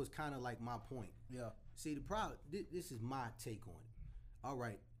because that was kind of like my point. Yeah. See, the problem. This is my take on it. All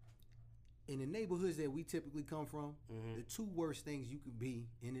right. in the neighborhoods that we typically come from, the two worst things you could be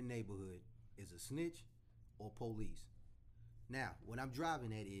in the neighborhood is a snitch or police. Now, what I'm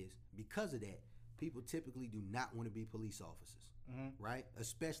driving at is because of that, people typically do not want to be police officers, right?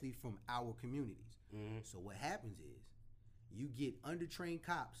 Especially from our communities. So what happens is you get undertrained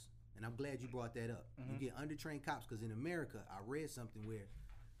cops, and I'm glad you brought that up. You get undertrained cops because in America, I read something where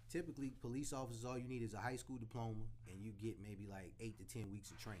typically police officers, all you need is a high school diploma, and you get maybe like 8 to 10 weeks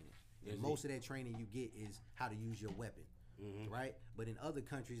of training. And most of that training you get is how to use your weapon, right? But in other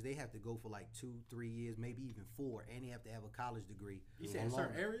countries, they have to go for like 2-3 years, maybe even 4, and they have to have a college degree. You said in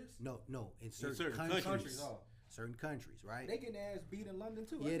certain areas? No, in certain countries. Certain countries, right? They getting their ass beat in London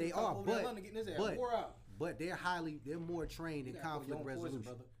too. Yeah, they are, London getting his ass wore out. But they're more trained in conflict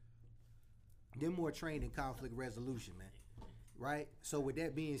resolution. They're more trained in conflict resolution, man. Right? So with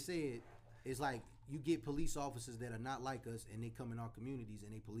that being said, it's like you get police officers that are not like us, and they come in our communities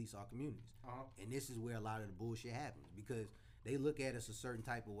and they police our communities. And this is where a lot of the bullshit happens because they look at us a certain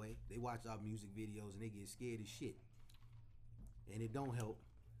type of way. They watch our music videos and they get scared as shit. And it don't help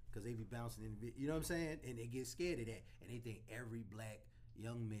because they be bouncing in the you know what I'm saying? And they get scared of that, and they think every black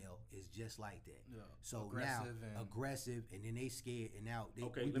young male is just like that. Yeah. So aggressive, and then they scared, and now they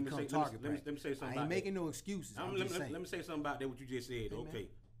become target practice. Let me say something. I ain't making no excuses. Let me say something about that. What you just said. Okay.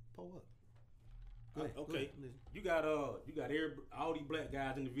 Pull up. Go ahead. You got all these black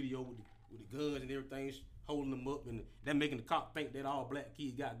guys in the video with the guns and everything, holding them up, and that making the cop think that all black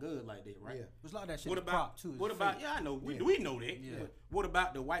kids got guns like that, right? Yeah. There's a lot of that shit. What about too? What about? Yeah, I know. We know that. Yeah. But what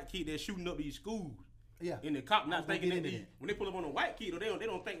about the white kid that's shooting up these schools? Yeah. And the cop not thinking that when they pull up on a white kid, or they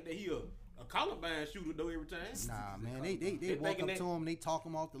don't think that he a Columbine shooter though every time. Nah, man, they walk up to him, they talk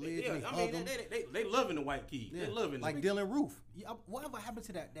him off the ledge, yeah, they hug him. They loving the white kid. Yeah. They loving like Dylan Roof. Yeah, whatever happened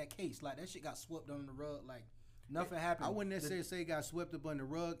to that case? Like that shit got swept under the rug. Like nothing happened. I wouldn't necessarily say it got swept up under the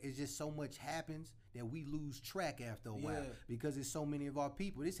rug. It's just so much happens that we lose track after a while because it's so many of our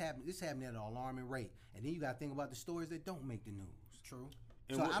people. This happened at an alarming rate, and then you got to think about the stories that don't make the news. True.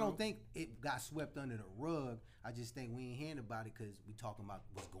 So I don't think it got swept under the rug. I just think we ain't hearing about it because we talking about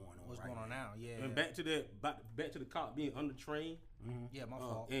what's going on. What's going on now? Yeah. And back to the cop being undertrained. Yeah, my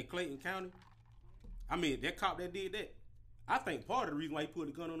fault. In Clayton County, I mean that cop that did that. I think part of the reason why he put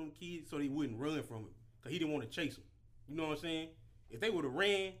the gun on them kids so they wouldn't run from him because he didn't want to chase them. You know what I'm saying? If they would have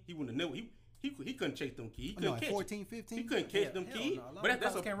ran, he wouldn't have never. He couldn't chase them kids. He couldn't catch 14, 15? He couldn't catch them kids. No. But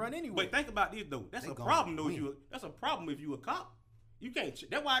that's can't run anyway. But think about this though. That's a problem though. That's a problem if you a cop. You can't.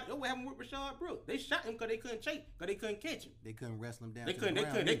 That's what happened with Rashad Brooks. They shot him because they couldn't chase, because they couldn't catch him. They couldn't wrestle him down. They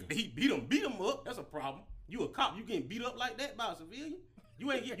couldn't. He beat him up. That's a problem. You a cop. You getting beat up like that by a civilian?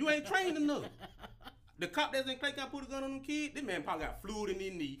 You ain't trained enough. The cop that's in Clay County put a gun on them kids. This man probably got fluid in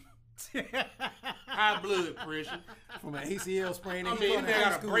his knee. High blood pressure from an ACL sprain. I mean, he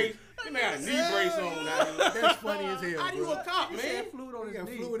got a brace. He got a knee brace on now. That's funny as hell. How you a cop, man? Fluid on his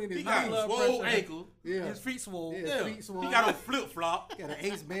knee. Fluid in his knee. He got swole ankle. Yeah. His feet swole. Yeah. Feet swole. He got on flip flop. Got an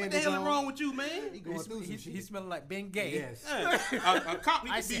ace bandage. What the hell is wrong with you, man? He's smelling like Ben Gay. Yes. A cop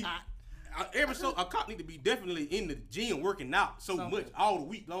need to be. A cop need to be definitely in the gym working out much all the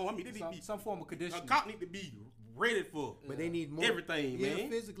week long. I mean, some form of conditioning. A cop need to be ready for, but they need more everything, man.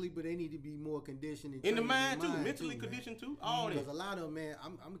 Physically, but they need to be more conditioned in the mind too, mentally conditioned too. All that. Because a lot of them, man,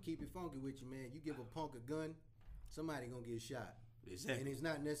 I'm gonna keep it funky with you, man. You give a punk a gun, somebody gonna get shot. Exactly. And it's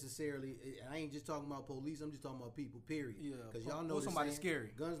not necessarily. I ain't just talking about police. I'm just talking about people. Period. Yeah. Because y'all know somebody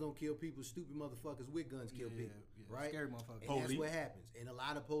scary. Guns don't kill people. Stupid motherfuckers with guns kill people. Yeah. Right. Scary motherfuckers. And that's what happens. And a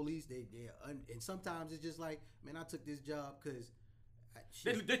lot of police, and sometimes it's just like, man, I took this job because.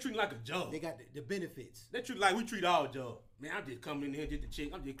 They treat it like a job. They got the benefits. They treat it like we treat our job. Man, I'm just coming in here just to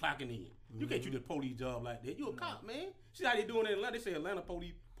check. I'm just clocking in. You can't treat the police job like that. You a cop, man. See how they doing in Atlanta? They say Atlanta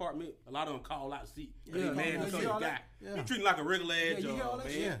Police Department, a lot of them call out seat. They mad because you guy. You treat it like a regular ass job,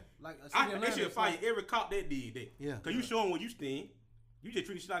 man. Yeah. Like they should fire every cop that did that. Yeah. Because you show them where you stand. You just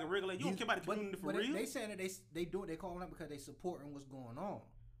treat it like a regular. You don't care about the community for real. They saying that they do it. They calling up because they supporting what's going on.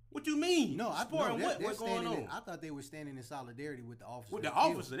 What you mean? No, what's going on? I thought they were standing in solidarity with the officer. With the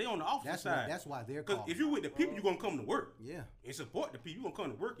officer, they on the officer side. That's why they're called. Because if you with the people, you gonna come to work. Yeah. And support the people. You gonna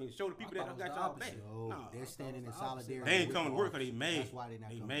come to work and show the people that got y'all back. No, they're standing in solidarity. They ain't coming to work because they mad. That's why they not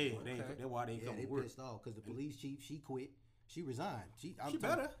coming to work. That's why they ain't coming to work. They pissed off because the police chief, she quit. She resigned. She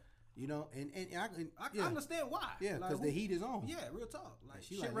better. You know, and I understand why. Yeah, because the heat is on. Yeah, real talk. Like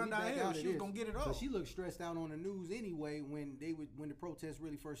she shit run down here, she was gonna get it off. She looked stressed out on the news anyway when the protests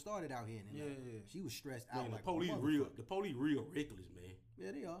really first started out here. Yeah. She was stressed out. Man, like the police real reckless, man.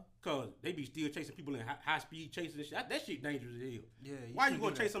 Yeah, they are. Cause they be still chasing people in high speed chases and shit. That shit dangerous as hell. Yeah. Why you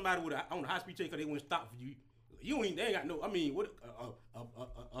gonna chase somebody on a high speed chase because they wouldn't stop for you? You ain't. They ain't got no. I mean, what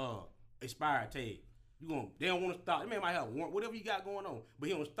expired tag. They don't want to stop. That man might have a warrant, whatever you got going on, but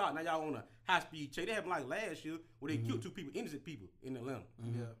he don't stop. Now y'all on a high speed chase. They happened like last year where they killed 2 people, innocent people in Atlanta.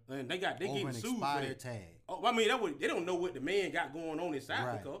 Yeah. And they getting Over an sued for expired that. tag. Oh, I mean, they don't know what the man got going on inside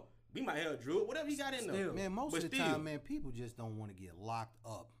Right. the car. He might have a drug, whatever he got in there. Still. Man, most But of the still. time, man, people just don't want to get locked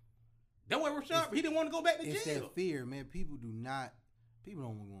up. That way Rashad, he didn't want to go back to It's jail. that fear, man. People don't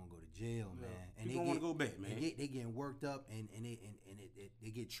want to go to jail, man. And People don't want to go back, man. They getting worked up, and they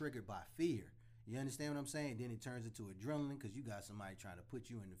get triggered by fear. You understand what I'm saying? Then it turns into adrenaline because you got somebody trying to put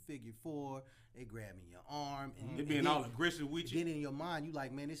you in the figure 4. They grabbing your arm. And They being all aggressive with you. Then in your mind, you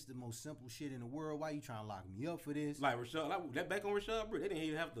like, man, this is the most simple shit in the world. Why you trying to lock me up for this? Like Rashad, that back on Rashad Brooks, they didn't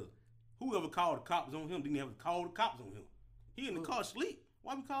even have to. Whoever called the cops on him didn't have to call the cops on him. He in the car asleep.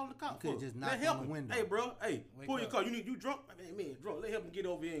 Why we calling the cops? You could've for? just Let knocked help on the him. window. Hey, bro. Hey, Wake pull your up. car. You drunk? Man, drunk. Let him get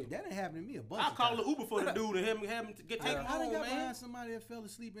over here. That done happened to me a bunch I of call times. the Uber for the dude and have him to take him I done home, got man. behind somebody that fell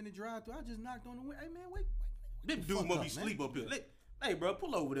asleep in the drive-thru. I just knocked on the window. Hey, man, wait This the dude fuck must up, be man. sleep up here. Hey, bro,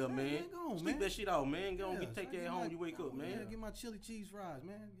 pull over there, man. man, go on, Sleep man. that shit out, man. Go on, Yeah, take so I that get home. my- You wake up, man. Yeah, get my chili cheese fries,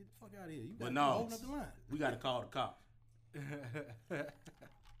 man. Get the fuck out of here. You But got no, open up the line. we got to call the cops.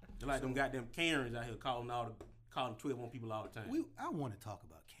 They're like them goddamn Karens out here calling 12 on people all the time. I want to talk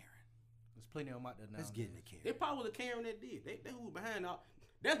about Karen. There's plenty of them out there now. Let's get into Karen. They probably was a Karen that did. They who behind all.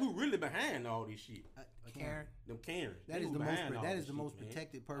 That's who really behind all this shit. Karen. Them Karens. That They is who the most. behind all That this is the shit, most man.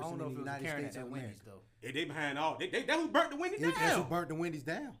 protected I person don't know in if the it was a United Karen States at of that America. Wendy's though. They behind all. That who burnt the Wendy That's who down. burnt the Wendy's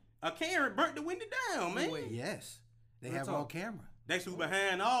down. A Karen burnt the Wendy down, man. Wait. Yes, they Real have it on talk. camera. That's who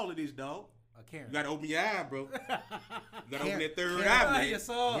behind all of this, dog. A Karen. You gotta open your eye, bro. You gotta open that third Karen- eye, man. Yes,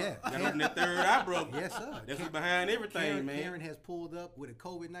 sir. Yeah, You gotta open that third eye, bro. Yes, sir. That's who's behind everything, Karen, man. Karen has pulled up with a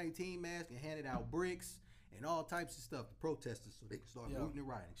COVID-19 mask and handed out bricks and all types of stuff to protesters so they can start Yeah. looting and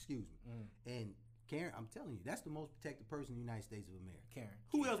rioting. Excuse me. And Karen, I'm telling you, that's the most protected person in the United States of America. Karen.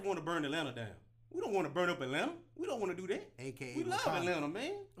 Who else want to burn Atlanta down? We don't want to burn up Atlanta. We don't want to do that. AKA We love Wakanda. Atlanta,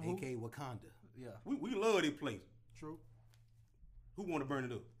 man. AKA Wakanda. Yeah. We love this place. True. Who want to burn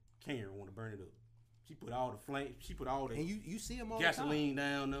it up? Karen want to burn it up. She put all the flame. She put all the And you see them all gasoline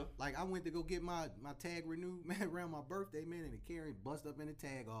down there. the time. Like I went to go get my tag renewed, man, around my birthday, man, and the Karen bust up in the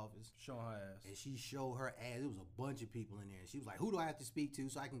tag office. Showing her ass. And she showed her ass. There was a bunch of people in there. And she was like, who do I have to speak to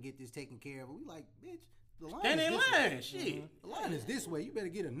so I can get this taken care of? And we like, bitch, the line Stand is in this way. line. Shit. The line is this way. You better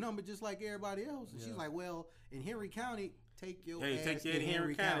get a number just like everybody else. And Yeah. she's like, well, in Henry County, take your Hey, ass take to your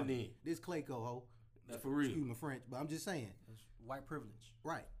Henry County County. then. This Clayco ho. That's for real. Excuse my French, but I'm just saying. That's white privilege.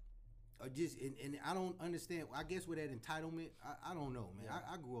 Right. Just and I don't understand. I guess with that entitlement, I don't know, man.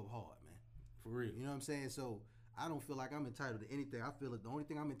 I grew up hard, man. For real. You know what I'm saying? So I don't feel like I'm entitled to anything. I feel like the only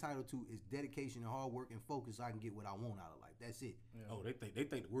thing I'm entitled to is dedication and hard work and focus so I can get what I want out of life. That's it. Oh, they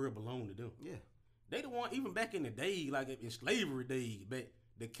think the world belong to them. Yeah. They the one even back in the day, like in slavery days, but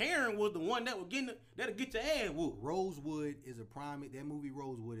the Karen was the one that was that'll get your ass whooped. Rosewood is a prime. That movie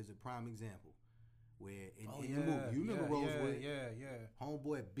Rosewood is a prime example. Where in the yeah, movie, you remember Rosewood? Yeah.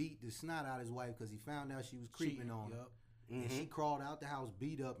 Homeboy beat the snot out of his wife because he found out she was creeping Cheating, on him. yup. And Mm-hmm. she crawled out the house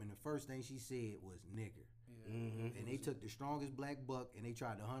beat up, and the first thing she said was nigger. Mm-hmm. And they took the strongest black buck and they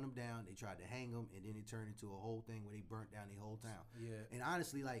tried to hunt him down. They tried to hang him, and then it turned into a whole thing where they burnt down the whole town. Yeah. And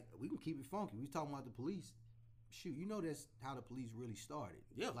honestly, like, we can keep it funky. We was talking about the police. Shoot, you know that's how the police really started.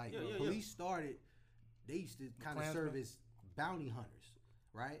 Yeah, Like, yeah, when yeah, police started, they used to kind of serve Klansmen. as bounty hunters,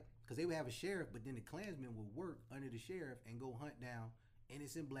 right? Because they would have a sheriff, but then the Klansmen would work under the sheriff and go hunt down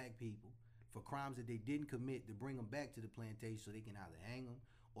innocent black people for crimes that they didn't commit to bring them back to the plantation so they can either hang them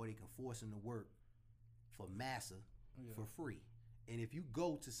or they can force them to work for massa for free. And if you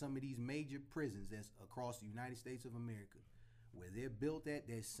go to some of these major prisons that's across the United States of America, where they're built at,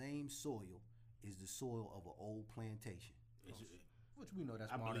 that same soil is the soil of an old plantation. Which we know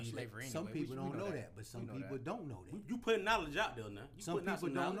that's I modern believe slavery anyway. Some people We don't know that, but some We know people that. don't know that. You putting knowledge out there now. You Some putting out people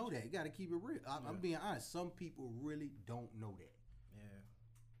don't know knowledge. that. You got to keep it real. I'm being honest. Some people really don't know that. Yeah.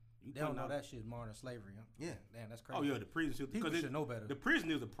 You They don't putting know out- that shit modern slavery. Huh? Yeah. Damn, that's crazy. Oh yeah, the prison system. People because should know better. The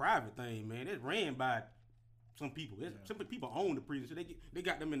prison is a private thing, man. It's ran by some people. Some people own the prison, so they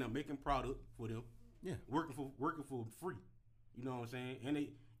got them in there making product for them. Yeah. Working for free. You know what I'm saying? And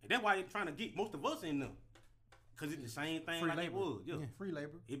that's why they're trying to get most of us in them. Cause it's the same thing Free like labor. it was. Yeah. Free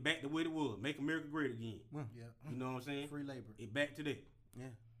labor. It back to what it was. Make America great again. Yeah. You know what I'm saying? Free labor. It back to that. Yeah.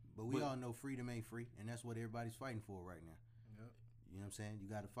 But we But- all know freedom ain't free, and that's what everybody's fighting for right now. Yep. You know what I'm saying? You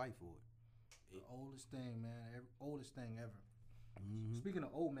got to fight for it. The oldest thing, man. Oldest thing ever. Speaking of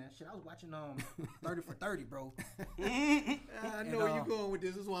old man, shit, I was watching 30 for 30, bro. I know where you going with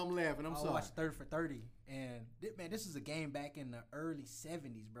this. This is why I'm laughing. I'm I sorry. watched 30 for 30, and this is a game back in the early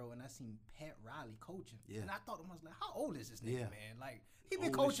 70s, bro. And I seen Pat Riley coaching, Yeah. and I thought to myself, like, how old is this nigga, Yeah. man? Like, he been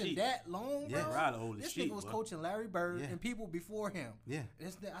Old as coaching shit. that long, bro. Yeah. Riley old as This shit, nigga was boy. coaching Larry Bird Yeah. and people before him. Yeah.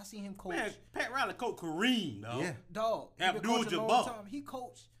 I seen him coach. Man, Pat Riley coached Kareem, dog. Yeah. Dog, he been Abdul coaching a long Jabbar. time. He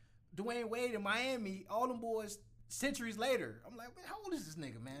coached Dwayne Wade in Miami. All them boys centuries later. I'm like, man, how old is this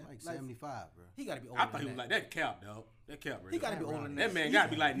nigga, man? Like 75, bro. He got to be older. I thought than he was that. like that cap, dog. That cap, right He got to there. be older than That man got to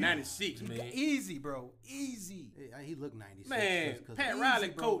be like 96, He man. got- easy, bro. Easy. He looked 96. Man, 'cause Pat Easy, Riley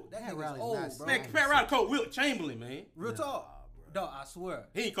bro. coach. That Pat nigga's Riley's old, not bro. Man, Pat Riley coach Wilt Chamberlain, man. Real talk. Dog, I swear.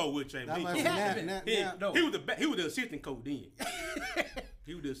 He ain't coach Wilt Chamberlain. That He, must- had to now- be. now- No. he was the assistant coach then.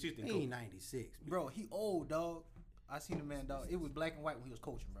 He was the assistant He coach. ain't 96. Bro, he old, dog. I seen the man, dog. It was black and white when he was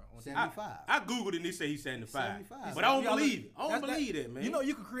coaching, bro. On 75. I googled it and they say he's 75. 75. But I don't Y'all believe look- it. I don't that's- believe that, man. You know,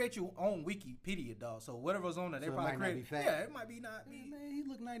 you can create your own Wikipedia, dog. So whatever's on there, they So it probably might not create. be fact. Yeah, it might be not Yeah, be. man, he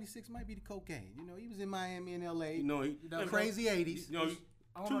looked 96. Might be the cocaine. You know, he was in Miami and LA. You know, know, Crazy 80s. You know,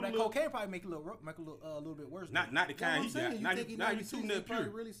 I don't know. That little- cocaine probably make a little bit worse. Not the That's what kind I'm he saying. got. You Now think he he now 96, tooting he that probably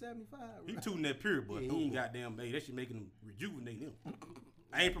pure. really 75. He Right? tooting that pure, but Yeah, he ain't yeah. goddamn, baby. That shit making him rejuvenate him.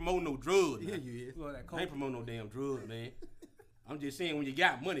 I ain't promoting no drugs. Yeah, now. you is. Well, that I ain't coke. promoting no damn drugs, man. I'm just saying when you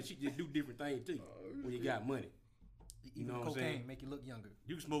got money, she just do different things to you. When you got money, Even know what I'm cocaine saying? make you look younger.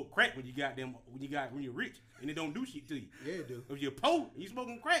 you can smoke crack when you got them. When you're rich and it don't do shit to you. Yeah, it do. If you're poor and you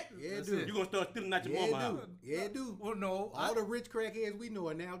smoking crack, Yeah, it That's do. it. you gonna start stealing out your Yeah, it mama do. house. Yeah, it do. Well, no, All the rich crackheads we know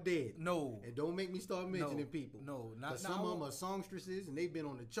are now dead. no. And don't make me start mentioning people. No, not 'Cause some of them are songstresses and they've been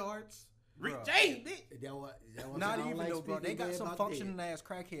on the charts. Rick Bruh. James, bitch. That what Not I don't even like though, bro. They speaking got bad some about functioning dead. ass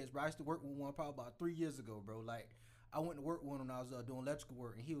crackheads, bro. I used to work with one probably about 3 years ago, bro. Like, I went to work with him when I was doing electrical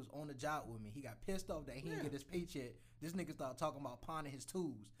work, and he was on the job with me. He got pissed off that he didn't get his paycheck. This nigga started talking about pawning his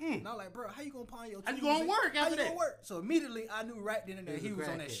tools. And I was like, bro, how you gonna pawn your tools? How you gonna work How after you gonna that? work? So immediately I knew right then and there He he was a was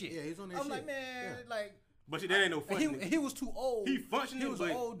on that crackhead. shit. Yeah, he's on that I was shit. like, man, Yeah. like. But see, that ain't no And functioning. he was too old. He functioning, He was an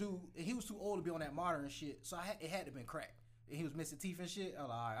but- old dude, and he was too old to be on that modern shit. So it had to been crack. And he was missing teeth and shit. I was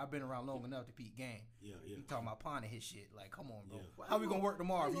like, all right, I've been around long enough to peep game. Yeah. You talking about pawning his shit? Like, come on, bro. Yeah. How we gonna work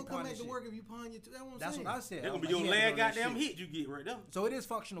tomorrow How if you you gonna come pawn back this to shit? work if you pawn your That's what I'm That's saying. what I said. That I gonna was be like, your he had to last be on that goddamn shit. hit you get right there. So it is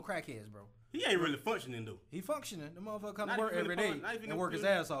functional crackheads, bro. He ain't really functioning though. He functioning. The motherfucker come Not to work even every the day pawn- not even and no work his good-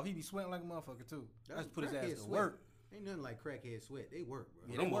 ass off. He be sweating like a motherfucker too. Let's put his ass Crackhead to sweat. work. Ain't nothing like crackhead sweat. They work, bro.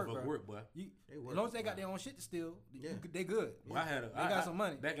 Yeah, Them they work, motherfuckers bro. work, boy. They work. As long as they got their own shit to steal, Yeah. they good. Boy, I had They got some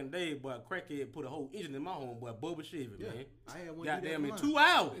money. Back in the day, boy, crackhead put a whole engine in my home, boy, Bubba Chevy, Yeah. man. I had one do Goddamn, that in for 2 mine.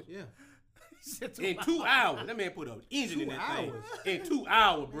 hours. Yeah. In 2 hours. That man put an engine in 2 that thing. hours? In 2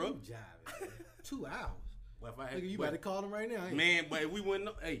 hours, Man, bro. you jiving, man. 2 hours. Well, if I had, Nigga, you but- about to call him right now, ain't man, but we wouldn't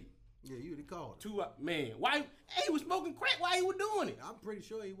know. Hey, you? Yeah, you would have called him. 2 hours. Man, why? Hey, he was smoking crack while he was doing it. I'm pretty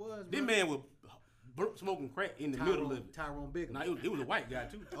sure he was, This bro. man was smoking crack in the middle of it. Tyrone Biggums. Now, it was a white guy,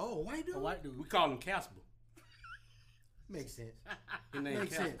 too. Oh, white dude? A white dude. We call him Casper. Makes sense. His name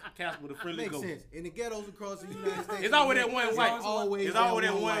Makes Casper. sense. Casper the friendly Makes ghost. sense. In the ghettos across the United States, It's always that one there's white. always It's always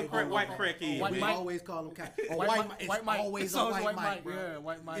that one white motherfucker. crackhead. White We Mike. always call him White White Mike. Mike- It's White Mike. always It's a always White Mike, bro. yeah,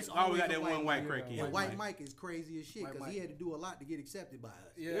 White Mike. It's Always always got a that one white Mike. crackhead. And White White Mike. Mike is crazy as shit White because Mike. he had to do a lot to get accepted by us.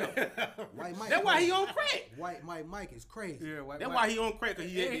 Yeah. White Mike. That's why he crazy. on crack. White Mike is crazy. Yeah, White That's Mike. why he on crack, because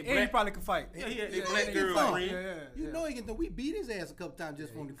he had And that he black. probably can fight. Yeah, he had You that know black he can girl fight. friend. Yeah, You yeah. know he can. We beat his ass a couple times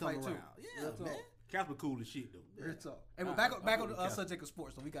just for him to he come can fight, around. too. Yeah, That's all. man. Casper cool as shit, though. Real talk. Hey, but I- back I on fuck the with Casper. subject of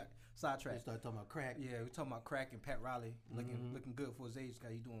sports. So we got They sidetracked. started talking about crack. Yeah, we talking about crack and Pat Riley looking good for his age.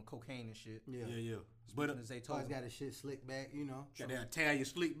 Guy, he's doing cocaine and shit. Yeah. Yeah. But Speaking of Zaytoven. Always got his shit slicked back, you know. got that Italian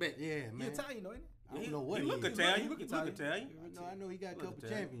slick back. Yeah, He man. Italian, though, ain't I don't know what he he look is. Italian. He look He look Italian. Italian. I know he got a Look couple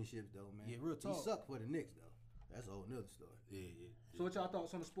Italian. championships though, man. Yeah, real talk. He sucked for the Knicks though. That's a whole nother story. Yeah. So what y'all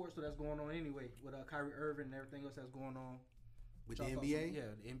thoughts on the sports that's going on anyway with Kyrie Irving and everything else that's going on? With What the y'all NBA, thoughts on- yeah,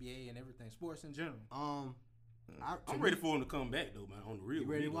 the NBA and everything, sports in general. I'm ready for him to come back though, man. On the real, You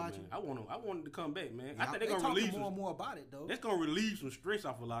ready to though, watch man. him? I want him to come back, man. Yeah, I think They they're gonna talking relieve more and some. more about it though. That's gonna relieve some stress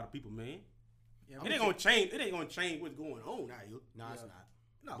off a lot of people, man. Yeah, It ain't gonna change. It ain't gonna change what's going on out here. no, it's Yeah. not.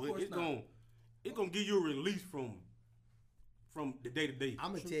 No, of But course not. it's gonna give you a release from the day to day.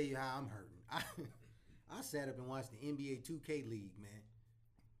 I'm gonna tell you how I'm hurting. I sat up and watched the NBA 2K League, man.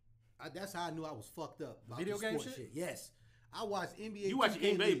 That's how I knew I was fucked up. About Video the game sports shit? Yes, I watched NBA. You watch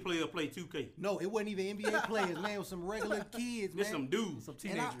 2K NBA League. player play 2K. No, it wasn't even NBA players, man. It was some regular kids, man. There's some dudes. Some And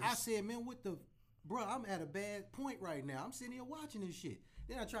teenagers. I said, man, what the, bro? I'm at a bad point right now. I'm sitting here watching this shit.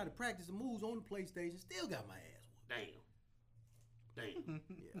 Then I tried to practice the moves on the PlayStation. Still got my ass whooped. Damn.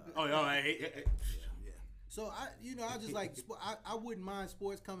 Yeah. Oh, hey. Yeah. So I just like I wouldn't mind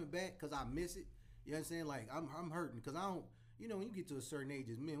sports coming back because I miss it. You know what I'm saying? Like I'm hurting because I don't. you know, when you get to a certain age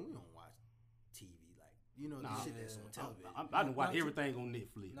as men, we don't watch TV like, you know, the shit that's on television. I done watch everything on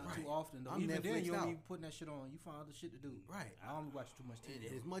Netflix. Not too often though. I'm Even then, Netflixed you don't out. even putting that shit on. You find other shit to do. Right. I don't watch too much TV.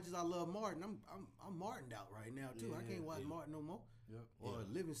 And as much as I love Martin, I'm Martined out right now too. I can't watch Martin no more. Yep. Or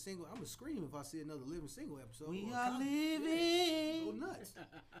Living Single. I'm gonna scream if I see another Living Single episode. We or are Cosby. living Go nuts.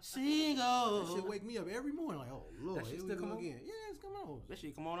 single. That shit wake me up every morning like, oh Lord, That shit here we still go come on? again. Yeah, it's come on. That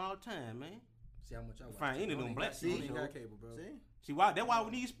shit come on all the time, man. See how much I watch. Find any of them black I don't shows. even got cable, bro. See? See why? That's why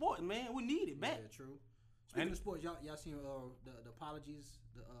we need sports, man. We need it back. Yeah, true. Speaking And- of sports, y'all seen the apologies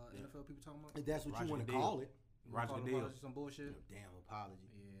the NFL people talking about? If that's what Roger you want to Goodell. call it. You wanna Roger call them Goodell. apologies some bullshit. Damn apology.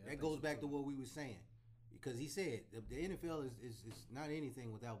 Yeah, I That think goes so, back to too. what we were saying. Because he said the NFL is not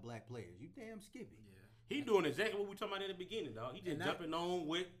anything without black players. You damn Skippy. Yeah. He doing exactly what we talking about in the beginning, dog. He just And that- jumping on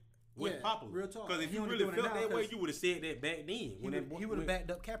with Yeah, popular. real talk. Because if He you only really doing it felt now that way, 'cause you would have said that back then. He would have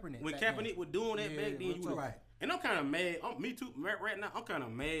backed up Kaepernick. When back Kaepernick then. was doing that Yeah, back then, real you talk. would Right. And I'm kind of mad. Me too. Right now, I'm kind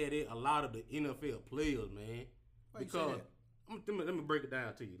of mad at a lot of the NFL players, man. Why you say Because that? let me break it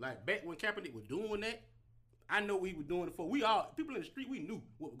down to you. Like back when Kaepernick was doing that, I know what he was doing it for. We all people in the street, we knew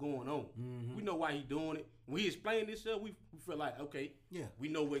what was going on. Mm-hmm. We know why he doing it. When he explained this stuff, we felt like okay, Yeah. we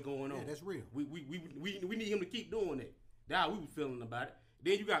know what's going on. Yeah, that's real. We need him to keep doing that. That's how we were feeling about it.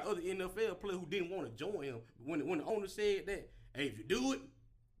 Then you got other NFL players who didn't want to join him. When the owner said that, hey, if you do it,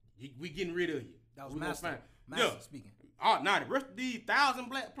 we getting rid of you. That was We gonna Master. find- Master speaking. Now the rest of these 1,000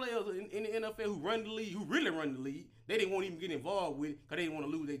 black players in the NFL who run the league, who really run the league, they didn't want to even get involved with it because they didn't want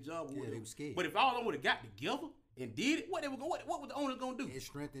to lose their job. Or Yeah, whatever. they was scared. But if all of them would have got together and did it, what was the owner gonna do? It's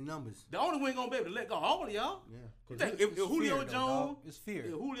strength in numbers. The owner wasn't gonna be able to let go of all of y'all. Yeah. You think if Julio fear, though, Jones, dog. It's fear.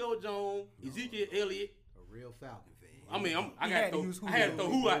 if Julio Jones, Ezekiel Elliott. A real Falcon fan. I mean, I He had had to to use throw, I had to throw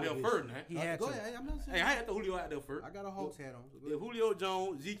Julio. who out there first, man. He had Go to. ahead. I'm not saying. Hey, I had to throw Julio out there first. I got a Hawks hat on. So go Yeah, ahead. Julio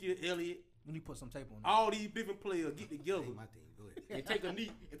Jones, Ezekiel Elliott, When you put some tape on it. all these different players get together Ain't my thing. Go ahead. and take a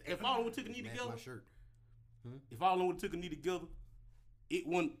knee. If all of them took a knee Match together, my shirt. if all of them took a knee together, it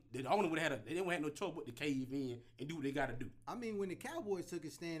wouldn't. The owner would have had they didn't have no choice but to cave in and do what they got to do. I mean, when the Cowboys took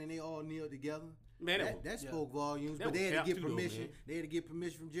a stand and they all kneeled together, Man, that spoke volumes. that But they was had cap to get too, though, permission. man. They had to get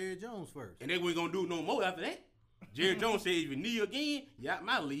permission from Jerry Jones first. And they weren't gonna do it no more after that. Jerry Jones said, "If you knee again, you out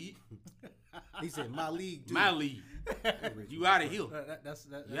my league, He said, "My league, too." my league. You out of here. That's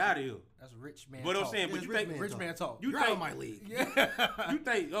You out of here." That's rich man. But I'm talk. saying, Yeah, but it's you rich think man Rich talk. man talk. you You're out think of my league. you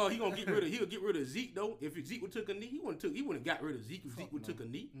think he'll get rid of Zeke though? If Zeke would took a knee, he wouldn't got rid of Zeke if Zeke would took a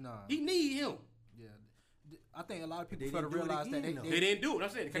knee. Nah. He need him. Yeah. I think a lot of people they fail to didn't do it realize that again, though. They didn't do it. I'm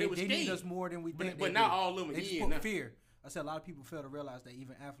saying because they was they scared. need us more than we think. But they not do. all of them They just in put now. fear. I said a lot of people fail to realize that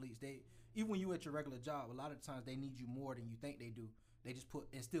even athletes, even when you at your regular job, a lot of times they need you more than you think they do. They just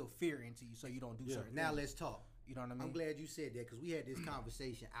instill fear into you so you don't do certain Now things. let's talk. You know what I mean? I'm glad you said that because we had this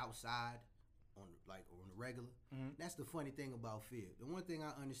conversation outside on the regular. Mhm. That's the funny thing about fear. The one thing I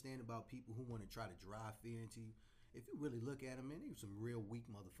understand about people who want to try to drive fear into you, if you really look at them, man, they some real weak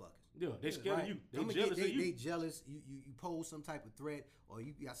motherfuckers. Yeah, they scared of you. They I'ma jealous of you. They jealous. You pose some type of threat, or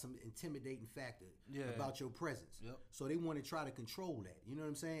you got some intimidating factor Yeah. about your presence. Yep. So they want to try to control that. You know what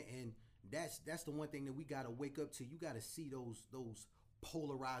I'm saying? And that's the one thing that we got to wake up to. You got to see those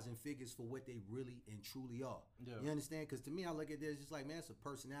polarizing figures for what they really and truly are. Yeah. You understand? Because to me, I look at this just like, man, it's a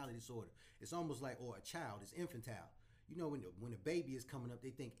personality disorder. It's almost like, or a child, it's infantile. You know, when the baby is coming up, they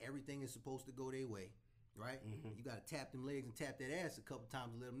think everything is supposed to go their way. Right? Mm-hmm. You got to tap them legs and tap that ass a couple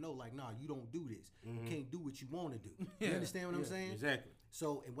times to let them know, like, nah, you don't do this. Mm-hmm. You can't do what you want to do. Yeah, You understand what I'm yeah, saying? Exactly.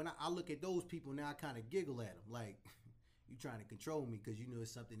 So, and when I look at those people now, I kind of giggle at them, like, you trying to control me because you know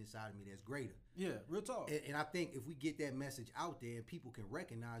it's something inside of me that's greater. Yeah, real talk. And I think if we get that message out there and people can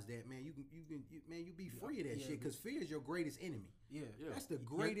recognize that, man, you be free of that Yeah, shit because fear is your greatest enemy. Yeah. Yeah. That's the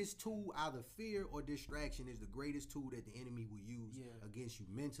greatest tool. Either fear or distraction is the greatest tool that the enemy will use Yeah. against you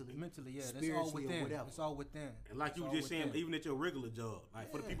mentally, Mentally, yeah, that's all spiritually, or within. whatever. It's all within. And like you It's were all just saying, within. even at your regular job,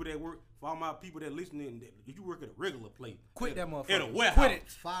 like for the Yeah. people that work, for all my people that listening, if you work at a regular place, Quit that at motherfucker. a warehouse, Quit it.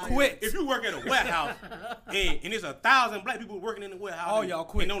 Fire. Quit. If you work at a warehouse and there's 1,000 black people working in the warehouse, All and- y'all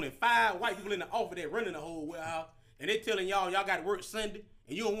quit. and only 5 white people in the office that running the whole warehouse, and they telling y'all got to work Sunday,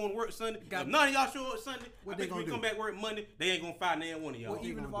 and you don't want to work Sunday. If none of y'all show up Sunday, What I they bet gonna you come do? back work Monday, they ain't gonna fire neither one of y'all. Well,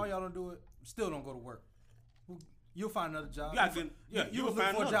 even if all y'all don't do it, still don't go to work. You'll find another job. You gotta get- yeah, you you'll was looking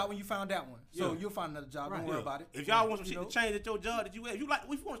find for a another. job when you found that one. So Yeah. you'll find another job. Right. Don't worry Yeah. about it. If y'all want some You shit know? to change at your job that you have, if you want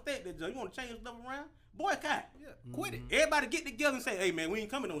to stay at that job, you want to change stuff around, boycott. Yeah. Quit it. Everybody get together and say, "Hey man, we ain't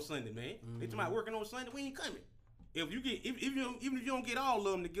coming on Sunday, man. They talking about working on Sunday, we ain't coming." If you get, if you even if you don't get all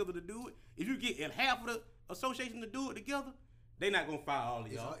of them together to do it, if you get half of the association to do it together, they not gonna fire all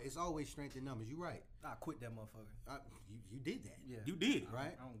of y'all. It's always strength in numbers. You're right. I quit that motherfucker. You did that. Yeah. You did it. Right.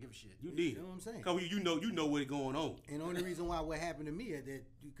 right? I don't give a shit. You did. You know what I'm saying? Cause you know what's going on. And the only reason why what happened to me is that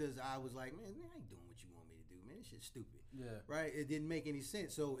because I was like, man, I ain't doing what you want me to do, man. This shit's stupid. Yeah. Right? It didn't make any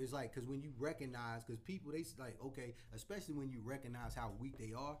sense. So it's like, because when you recognize, because people, they like, okay, especially when you recognize how weak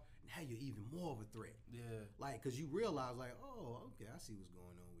they are, now you're even more of a threat. Yeah. Like, because you realize, like, oh, okay, I see what's going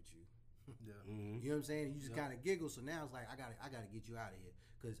on with you. Yeah. Mm-hmm. You know what I'm saying? And you just kind of giggle. So now it's like, I gotta get you out of here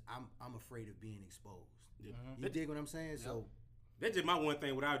because I'm afraid of being exposed. Yeah. You dig what I'm saying? So That's just my one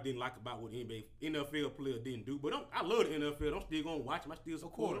thing. What I didn't like about what NFL player didn't do. But I love the NFL. I'm still gonna watch them. I still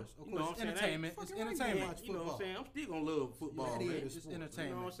support them. Of You know course. what I'm saying? Entertainment. It's Fucking right, entertainment. watch You know what I'm football. saying? I'm still gonna love football, Yeah, man. it is. It's You know entertainment.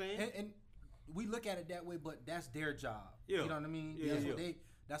 You know what I'm saying? And we look at it that way, but that's their job. Yeah. You know what I mean? Yeah, That's yeah. what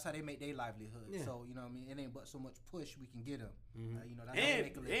that's how they make their livelihood. Yeah. So, you know what I mean? It ain't but so much push we can get them. Mhm. You know, that's how they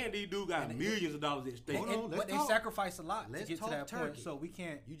make a living. And these dudes got And- millions of dollars at stake. Hold on, let's But they talk. sacrifice a lot Let's to get to talk that point. turkey. So we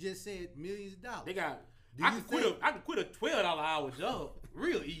can't. you just said millions of dollars. They got. Do I you can quit think- I can quit a $12 hour job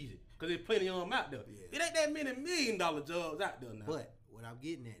real easy because there's plenty of them out there. Yeah. It ain't that many $1 million jobs out there now. But what I'm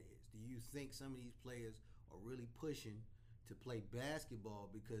getting at is, do you think some of these players are really pushing to play basketball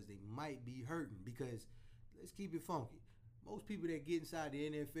because they might be hurting? Because let's keep it funky. Most people that get inside the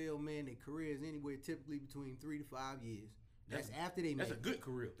NFL, man, their career is anywhere typically between 3 to 5 years. That's after they make that's a good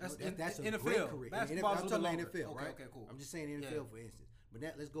career. That's that's a NFL. great career. Basketball's I'm a talking little about NFL, longer. right? Okay, cool. I'm just saying NFL Yeah. for instance. But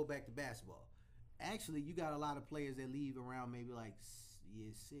let's go back to basketball. Actually, you got a lot of players that leave around maybe like year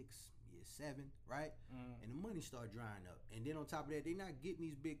 6, year 7, right? And the money start drying up. And then on top of that, they're not getting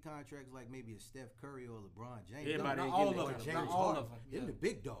these big contracts like maybe a Steph Curry or LeBron James. Everybody not ain't all getting of that them. kind Not of all bread. of them. Them Yeah. the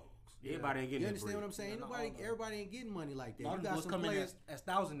big dogs. Everybody ain't getting You that understand bread. what I'm saying? Yeah, not all of them. Everybody ain't getting money like that. A lot You of got them some come in players, as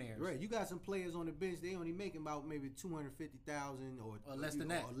thousandaires. right? You got some players on the bench. They only making about maybe 250,000 or less than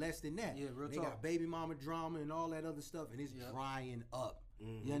that. Or less than that. Yeah, real they talk. got baby mama drama and all that other stuff, and it's Yep. drying up.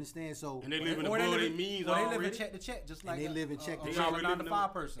 Mhm. You understand? So And they living Or they above their live- means or they live already. in check to check, just And like they live in check to a check. regular They 9 to already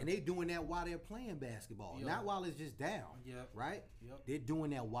 5 person. and they doing that while they're playing basketball, Yeah. not while it's just down. Yep. Right? Yep. They're doing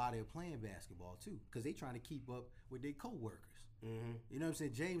that while they're playing basketball too, because they trying to keep up with their coworkers. Mhm. You know what I'm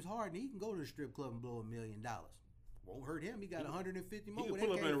saying? James Harden, he can go to the strip club and blow $1 million. Won't hurt him. He got 150 He more. can Where pull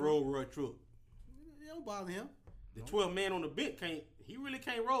that up came in a from? Rolls Royce truck. It don't bother him. The 12 man on the bench can't. He really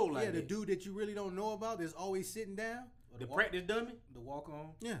can't roll like Yeah, the that. dude that you really don't know about that's always sitting down. The practice dummy. The walk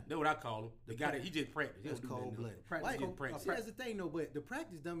on. Yeah. That's what I call him. The guy that he just practiced. He That's don't do nothing cold else. blooded. Practice cold- practice. See, that's the thing though, but the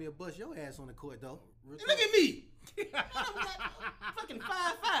practice dummy will bust your ass on the court though. Real Look talk. at me. I'm fucking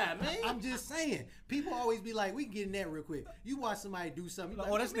 5'5", man. I'm just saying. People always be like, we can get in that real quick. You watch somebody do something. You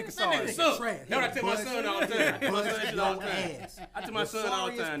Like, like, oh, this man, nigga man, sorry. that nigga Suck. trash. That's what I tell my Bust- son all the time. I tell my bust son that your all the time. ass. I tell my The son all the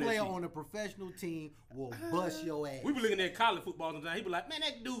sorriest time that player shit. on a professional team will bust your ass. We be looking at college football sometimes. He be like, man,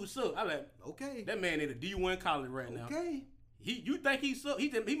 that dude suck. I like, Okay. that man in a D1 college right now. Okay. You think he suck? He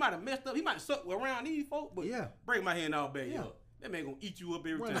might have messed up. He might have sucked around these folks, but Yeah. break my hand all back, Yeah. yo. That man gonna eat you up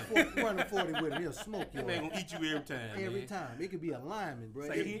every Run time. a 40 with him. He'll smoke you. That man gonna eat you every time. Every man. time. It could be a lineman, bro.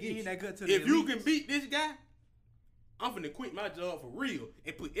 So It he can get ain't you. that good to the If you elites. can beat this guy, I'm finna quit my job for real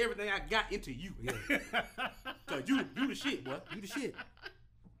and put everything I got into you. Cause you the shit, boy. You the shit.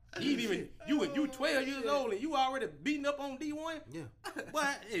 You ain't even you 12 years old and you already beating up on D1. Yeah.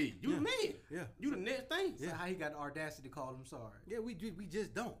 But hey, you Yeah. the man. Yeah. You the next thing. So how he got the audacity to call him sorry? Yeah, we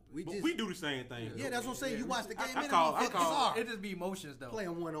just don't. We But just we do the same thing. Yeah, that's what I'm saying. You watch the game, I man, call- them I motherfuckers call- sorry. It just be emotions though. Play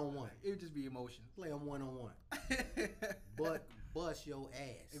them one-on-one. It would just be emotions. Play them one-on-one. But bust your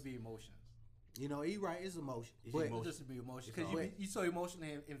ass. It'd be emotions. You know, he right. It's emotion. It's But emotion. It just be emotions It's because all- you so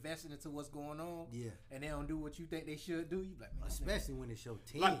emotionally invested into what's going on. Yeah. And they don't do what you think they should do. You like, man, this nigga- especially when it's your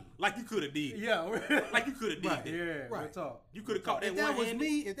team. Like you could have did. yeah, Like you could have did Right. that. yeah, real Right. talk. You could have caught that if that one was hand.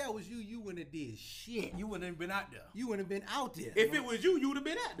 me, if that was you, you wouldn't have did shit. You wouldn't have been out there. You wouldn't have been out there. If it was you would have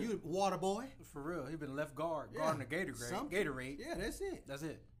been out there. You water boy. For real, he been left guard, Yeah. guarding the Gatorade. Something. Gatorade. Yeah, that's it. That's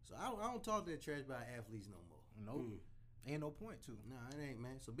it. So I don't talk that trash about athletes no more. Nope. Ain't no point to. Nah, it ain't,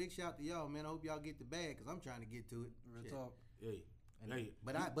 man. So big shout to y'all, man. I hope y'all get the bag because I'm trying to get to it. Real Shit. talk. Hey, And- hey.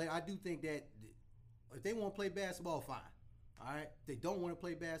 But I do think that if they want to play basketball, fine. All right. If they don't want to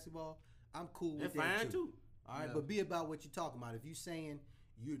play basketball, I'm cool That's with that fine too. All right. Yeah. But be about what you're talking about. If you saying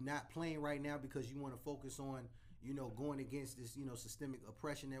you're not playing right now because you want to focus on, going against this, systemic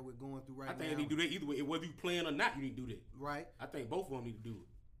oppression that we're going through right I think now. they need to do that either way. Whether you playing or not, you need to do that. Right. I think both of them need to do it.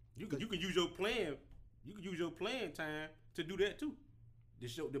 You can use your playing. You can use your playing time to do that too. To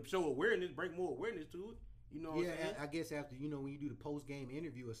show awareness, bring more awareness to it. You know what Yeah, I'm saying? I guess after when you do the post game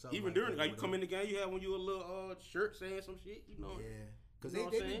interview or something. Even like during that, like you whatever. come in the game, you have on you a little shirt saying some shit. You know. Yeah. Because You know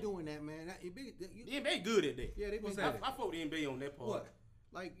what they I'm been saying? doing that, man. The NBA good at that. Yeah, they been What's good. that? I fought the NBA on that part. What?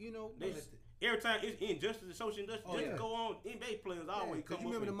 Like, They, every time it's injustice and social injustice, Oh, just yeah. go on. NBA players always Because come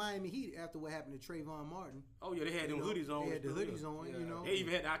you up. remember the and, Miami Heat after what happened to Trayvon Martin. oh yeah, they had them hoodies on. They had the and stuff, hoodies yeah. on, Yeah. you know. They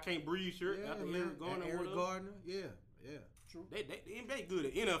even had the I Can't Breathe shirt Yeah, after man. Eric Garner. And Eric Gardner. Yeah. True. The NBA good.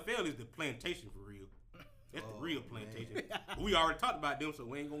 The NFL is the plantation for real. That's the real man. plantation. But we already talked about them, so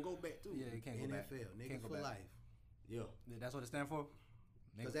we ain't gonna go back to it. Yeah, you can't go back. NFL, niggas Can't go for back. life. Yeah. Yeah, that's what it stands for.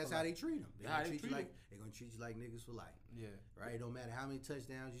 Because Niggas that's for how life. they treat them. They're How gonna they treat you treat like 'em. they're gonna treat you like niggas for life. Yeah. Right? It don't matter how many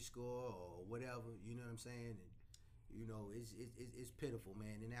touchdowns you score or whatever. You know what I'm saying? And, you know, it's pitiful,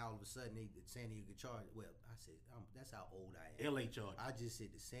 man. And now all of a sudden, the San Diego Chargers. Well, I said that's how old I am. LA Chargers. I just said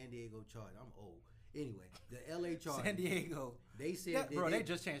the San Diego Chargers. I'm old. Anyway, the LA Chargers. San Diego. They said That, that bro, they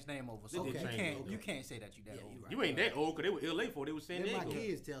just changed name over. So They you did change can't it, you okay. can't say that you that Yeah, old. you right. You ain't that old because they were LA for. They was San Then Diego. my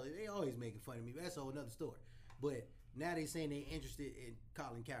kids tell it. They always making fun of me. But that's a whole another story. But now they saying they interested in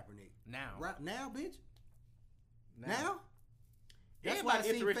Colin Kaepernick. Now. Right now, bitch. Now. That's Everybody why it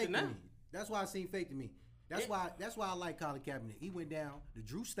seemed interested fake now. to me. That's why it seemed fake to me. That's why I like Colin Kaepernick. He went down to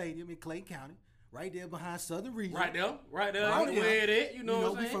Drew Stadium in Clayton County, right there behind Southern Region. Right there. Right Where it at? You know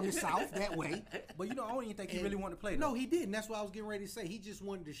what I'm we saying? from the South that way. But you know, I don't even think he And- really wanted to play. Though. No, he didn't. That's what I was getting ready to say. He just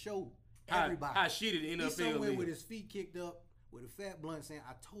wanted to show How everybody. shitty the He's NFL somewhere is. with his feet kicked up, with a fat blunt saying,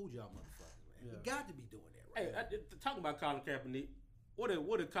 "I told y'all, motherfuckers, man. You got to be doing that, right?" Hey, talking about Colin Kaepernick, what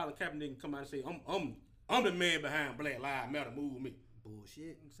did Colin Kaepernick come out and say? I'm the man behind Black Lives Matter movement.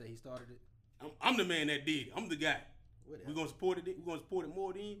 Bullshit. Say he started it. I'm the man that did it. I'm the guy. Whatever. We gonna support it. We gonna support it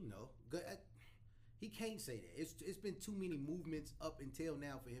more than you. No, good. He can't say that. It's been too many movements up until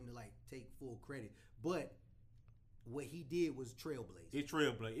now for him to like take full credit. But what he did was trailblazer It's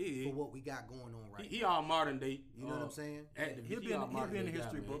trailblazer. for what we got going on right He all modern day. You know what I'm saying? Activist. He'll be He all in modern the day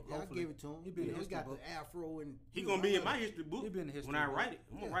history guy, book. man. now. I hopefully. give it to him. He'll be in the He history got book. the afro and He gonna be in my history book. He'll be in the history when I book. write it.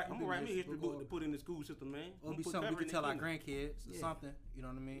 I'm gonna Yeah, write. he'll I'm be gonna in write the me a history history book book. to put in the school system, man. It'll I'm be put something we can Kaepernick tell our in it. grandkids or Yeah. something. You know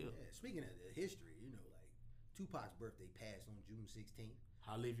what I mean? Yeah, speaking of the history, you know, like Tupac's birthday passed on June 16th.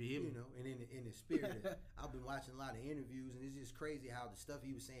 I'll leave you here. You know, and in the spirit, I've been watching a lot of interviews, and it's just crazy how the stuff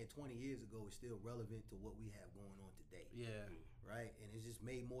he was saying 20 years ago is still relevant to what we have going on today. Yeah. Right? And it just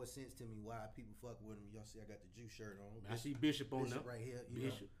made more sense to me why people fuck with him. Y'all see I got the Jew shirt on. I see Bishop on Bishop there. right here. You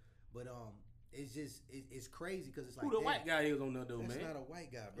Bishop. know? But it's just it's crazy because it's like Who the damn, white guy is on there though, That's man? not a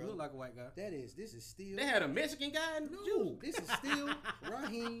white guy, He bro. look like a white guy. This is still They had a Mexican guy and no. This is still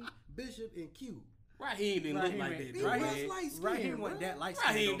Raheem, Bishop, and Q. Raheem didn't look Raheem like ain't- that. He dude, was man. light skinned. Raheem wasn't that light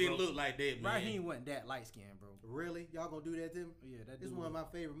skinned. Raheem didn't look like that, man. Raheem wasn't that light skinned, bro. Really? Y'all gonna do that to him? Yeah, that This is dude one of was-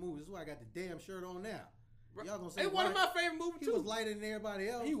 my favorite movies. This is why I got the damn shirt on now. Y'all gonna say It's one of white- my favorite movies He too. was lighter than everybody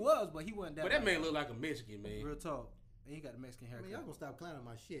else. He was, but he wasn't that. But that light. man looked like a Mexican, man. Real talk. And he got the Mexican I haircut. mean, y'all gonna stop clowning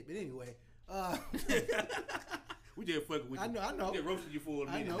my shit. But anyway, We just fucking with you. I know. We just roasted you for a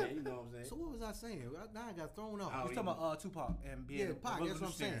I minute, know. man. You know what I'm saying? So what was I saying? Now I got thrown off. Oh, He's talking about Tupac and being Yeah, a Pac. That's what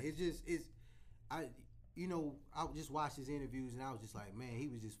I'm saying. revolutionary. I just watched his interviews and I was just like, man, he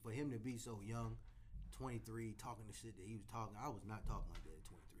was just for him to be so young, 23, talking the shit that he was talking. I was not talking like that at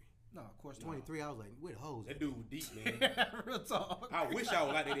 23. No, of course not. 23, I was like, where the hoes? That at? dude was deep, man. Real talk. I wish I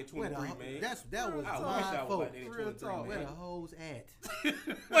was like that at Where the 23, ho- man. That was I wish my I was fault. like that at Real 23, talk. Where man. the hoes at?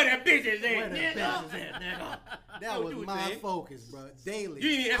 Where that bitches Where at, the nigga? bitches at, nigga? That What was you was my saying? focus, bro. Daily. You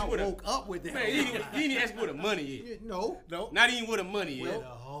didn't ask I what a- woke up with that. Man, you didn't ask where the money is. No. Not even where the money Where is. the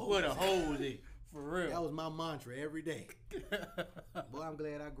hoes Where the hoes is. For real. That was my mantra every day. Boy, I'm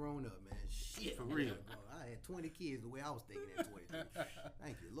glad I grown up, man. Shit. For real. I had 20 kids the way I was thinking at 23.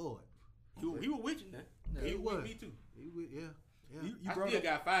 Thank you, Lord. He was with you, man. Yeah, he was with me too. Yeah. You I brought still up,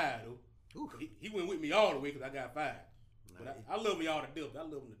 got 5 though. Ooh. He went with me all the way because I got 5. But Nah, I love y'all to death. I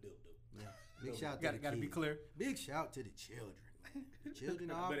love him to death though. Yeah. Big shout to the gotta be kids. clear. Big shout to the children. The children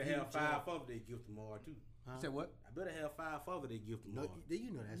I are better being have 5 judged. Father's Day gift tomorrow too. Huh? Say what? I better have 5 Father's Day gift No, tomorrow.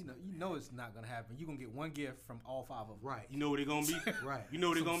 you know that's You know it's not gonna happen. You're gonna get one gift from all 5 of them. right. You know what they gonna be? Right. You know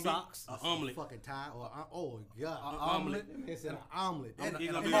what they Some gonna socks. be? An Some omelet. fucking tie or oh god. Omelet. It's an omelet. And It's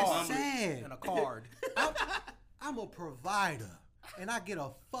a gonna be that's an card. omelet. sad. And a card. I'm a provider, and I get a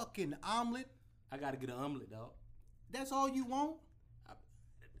fucking omelet. I gotta get an omelet, dog. That's all you want?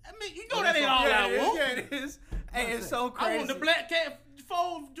 I mean, you know that ain't all I want. Yeah, it is. Hey, it's so crazy. I want the black cat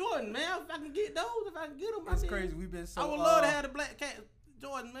fold Jordan, man. If I can get those, if I can get them, It's crazy. We've been so. I would love to have the black cat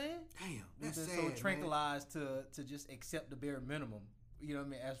Jordan, man. Damn, We've that's been sad, so man. tranquilized to just accept the bare minimum. You know what I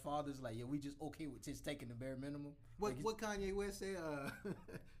mean? As fathers, like, yeah, we just okay with just taking the bare minimum. What Like, what Kanye West said?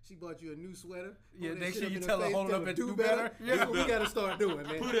 She bought you a new sweater. Yeah, Hold that next shit year up you in her tell her, face, hold it up and do better. That's Yeah. what we gotta start doing,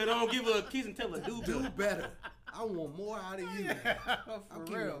 man. Put it on, give her a kiss and tell her do Do better. better. I want more out of you. I'm For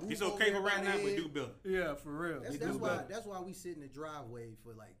keeping real. a It's roof okay over for right now, everybody's but head. do better. Yeah, for real. That's why we sit in the driveway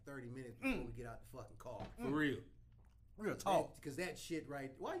for like 30 minutes before we get out the fucking car. For real. Real talk. Because that shit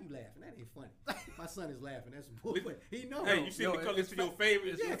right. Why are you laughing? That ain't funny. My son is laughing. That's bullshit. He knows. Hey, you see me come into your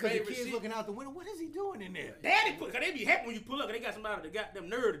favorite, Yeah, your because the favorite kid's shit. looking out the window. What is he doing in there? Daddy, cause they be happy when you pull up. 'Cause they got somebody that got them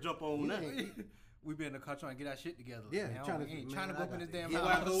nerve to jump on now. We been in the car trying to get our shit together. Yeah, man. trying to go up in this damn That's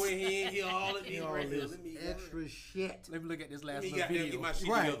house. why I go in here and hear all of these all right here. this extra shit. Let me look at this last Let me little goddamn video. get my shit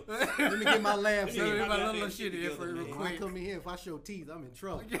Right. together. Let me get my laughs Let me in. get my goddamn little shit in together, for man. real When I come in here, if I show teeth, I'm in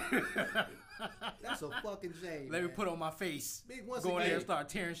trouble. That's a fucking shame. Let me man. put on my face. Big once Go in again, there and start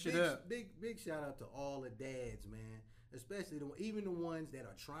tearing shit up. Big shout out to all the dads, man. Especially even the ones that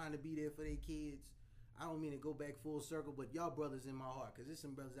are trying to be there for their kids. I don't mean to go back full circle, but y'all brothers in my heart, because there's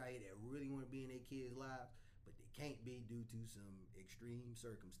some brothers out here that really want to be in their kids' lives, but they can't be due to some extreme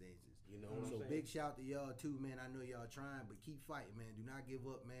circumstances. You know what I'm So saying? big shout to y'all too, man. I know y'all trying, but keep fighting, man. Do not give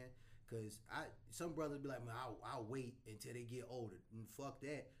up, man. Cause some brothers be like, man, I'll wait until they get older. And fuck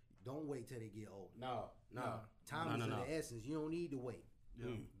that. Don't wait till they get older. No. Time is of the essence. You don't need to wait. Yeah.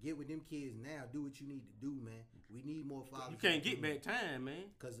 Get with them kids now. Do what you need to do, man. We need more fathers. You can't get back time, man.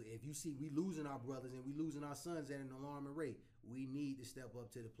 Because if you see we losing our brothers and we losing our sons at an alarming rate, we need to step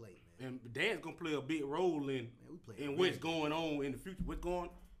up to the plate, man. And dad's gonna play a big role in We play in what's going on in the future. We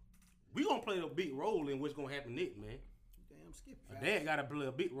gonna play a big role in what's gonna happen next, man. Damn, skip. Dad gotta play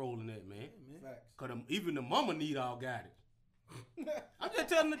a big role in that, man. Yeah, man. Facts. Cause even the mama need our guidance. I'm just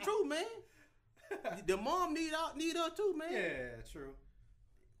telling the truth, man. The mom need us too, man. Yeah, true.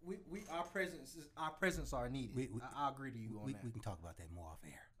 We our presence are needed. I agree to you on that. We can talk about that more off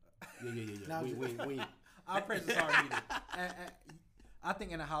air. Yeah. We Our presence are needed. I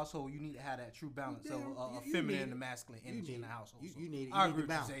think in a household you need to have that true balance of a you feminine need and it. masculine You energy need in the it. household. You need it. I You agree need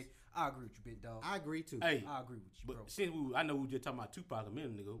with the you, Zay. I agree with you, big dog. I agree too. Hey, I agree with you, but bro. since I know we were just talking about Tupac a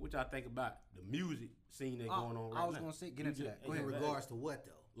minute ago, what y'all think about the music scene that's going on right now? I was gonna say get into that. Go In ahead. regards to what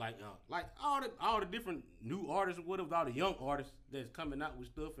though? Like all the different new artists or whatever, all the young artists that's coming out with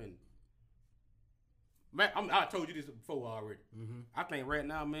stuff, and man, I told you this before already. Mm-hmm. I think right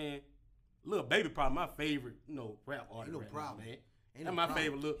now, man, Lil Baby probably my favorite, rap artist. Ain't no right problem. Now, man. Ain't That's no my problem.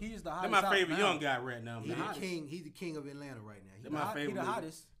 favorite look. He's the That's hottest my out favorite now. young guy right now, He man. the king. He's the king of Atlanta right now. That's my favorite. He the look.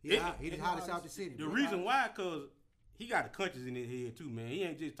 hottest. He the He hottest the out the city. The bro. reason why, cause he got the conscience in his head too, man. He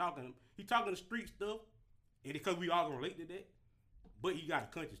ain't just talking. He talking the street stuff, and because we all can relate to that. But he got a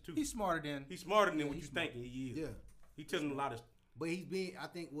conscience too. He's smarter than. He's smarter than what he's you thinking he is. Yeah. He telling a lot of. But he's being. I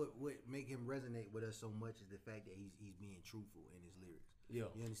think what make him resonate with us so much is the fact that he's being truthful in his lyrics. Yeah.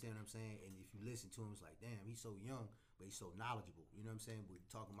 You understand what I'm saying? And if you listen to him, it's like, damn, he's so young, but he's so knowledgeable. You know what I'm saying? We're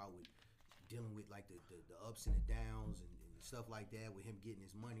talking about with dealing with like the ups and the downs and stuff like that. With him getting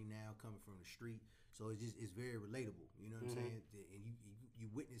his money now, coming from the street, so it's very relatable. You know what I'm saying? And you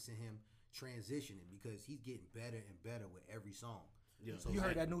witnessing him transitioning because he's getting better and better with every song. Yeah. So You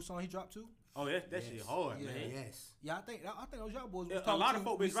heard that new song he dropped too? Oh, that shit hard, Yeah. man. Yes. Yeah, I think those y'all boys. Was A talking lot to of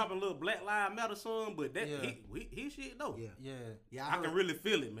folk been recent- dropping little Black Lives Matter song, but that Yeah. his shit though. Yeah. Yeah. Yeah. I can really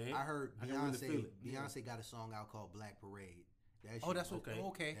feel it, man. I heard I can really Beyonce. feel it. Beyonce got a song out called Black Parade. That shit Oh, that's is what. Okay.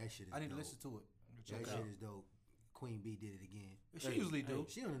 Okay. That shit is I need to dope. listen to it. Check That it shit out. is dope. Queen B did it again. She usually do.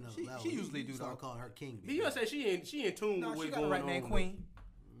 She on another She- level. she usually do, Start though. calling her King B. He gonna say she in tune No, with she what's got a going right on. name, though. Queen.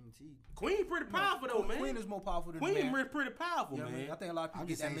 Queen pretty powerful though, man. Queen is more powerful than Queen the man. pretty powerful, You know what I man. mean? I think a lot of people I'm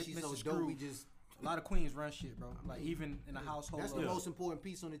get just that saying she's Mr. so Screw. dope. We just A lot of queens run shit, bro. Like even in a household. that's of- the most important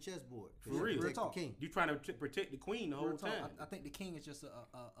piece on the chessboard. For real. Real Protect talk. the king. You trying to protect the queen the whole Real talk, time. I think the king is just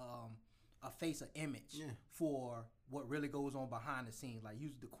a face, an image Yeah. for what really goes on behind the scenes. Like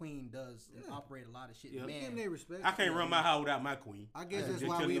usually the queen does and Yeah. operate a lot of shit. Yeah. The Give them man, their respect. I can't run my house without my queen. I guess I'm that's just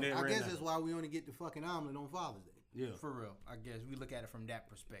why telling we. you that I right guess now. that's why we only get the fucking omelet on Father's Day. Yeah. for real. I guess we look at it from that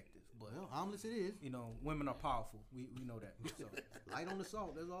perspective. But Well, omelets it is. you know, women are powerful. We know that. So Light on the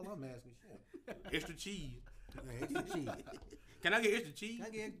salt. That's all I'm asking. Shit. Extra cheese. Hey, extra cheese. Can I get extra cheese? Can I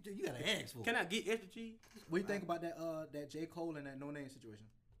get, you gotta ask for. Can I get extra cheese? what do you think about that J. Cole and that No Name situation?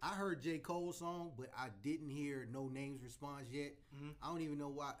 I heard J. Cole's song, but I didn't hear No Name's response yet. I don't even know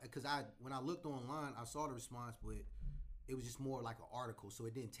why. Because when I looked online, I saw the response, but it was just more like an article, so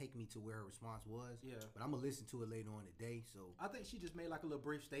it didn't take me to where her response was. Yeah. But I'm gonna listen to it later on today. So. I think she just made like a little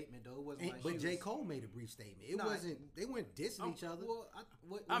brief statement though. It wasn't like But she J. was, Cole made a brief statement. It Nah, wasn't. They weren't dissing each other. Well,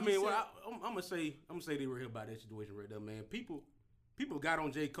 I he mean, said- well, I'm gonna say they were here about that situation right there, man. People got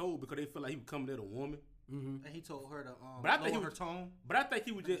on J. Cole because they feel like he was coming at a woman. Mm-hmm. and he told her to But I think lower he her was- tone. But I think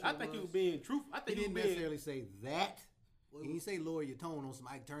he was just. I think he was being truthful. I He think he didn't was being. necessarily say that. He didn't say lower your tone on some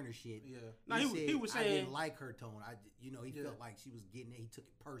Ike Turner shit. Yeah. No, he, he said, was I saying- didn't like her tone. He Yeah. felt like she was getting it. He took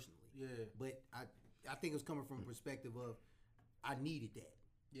it personally. Yeah. But I think it was coming from a perspective of I needed that.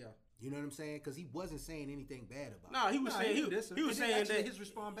 Yeah. You know what I'm saying? Because he wasn't saying anything bad about. No, he was saying he was saying actually, that his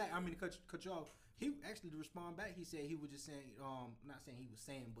respond back. I mean, cut you off. He actually to respond back. He said he was just saying, not saying he was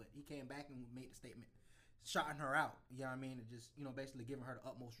saying, but he came back and made the statement, shouting her out. You know what I mean? And just basically giving her the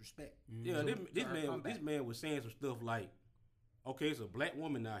utmost respect. Yeah, this man was saying some stuff like, okay, it's a black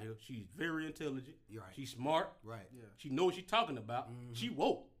woman out here. She's very intelligent. You're right. She's smart. Right. Yeah. She knows what she's talking about. She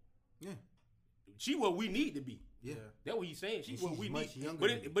woke. Yeah. She what we need to be. Yeah. That's what he's saying. She's what we much need. younger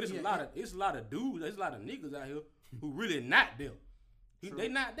But it's a lot of dudes. There's a lot of niggas out here who really not there. They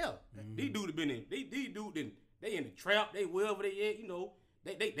not there. These dudes have been in. These dudes they in the trap. They wherever they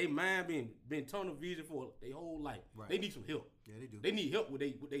at. They mind been tunnel vision for their whole life. Right. They need some help. Yeah, they do. They need help with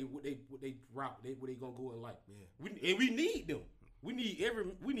they route. Where they gonna go in life. Yeah. We need them. We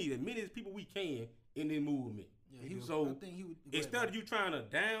need as many as people we can in this movement. Yeah, So instead of you trying to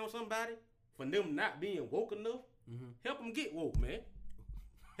down somebody for them not being woke enough, help them get woke, man.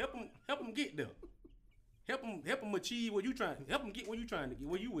 Help them get there. Help them achieve what you trying. Help them get where you trying to get.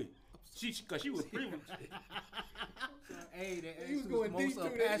 Where you with? Cause she was privileged. Hey, he was going deep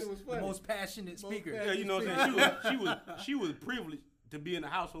through that. Shit was funny. The most passionate speaker. Yeah, you know what I'm saying. She was privileged to be in a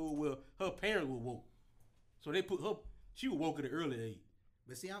household where her parents were woke, so they put her. She was woke at an early age.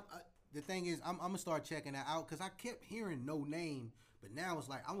 But see, the thing is, I'm gonna start checking that out because I kept hearing no name, but now it's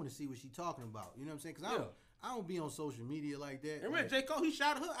like I want to see what she's talking about. You know what I'm saying? Because I don't be on social media like that. And J. Cole, he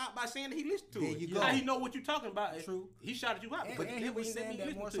shouted her out by saying that he listened to there it. You go. Now he know what you're talking about. True. He shouted you out. And, but he was saying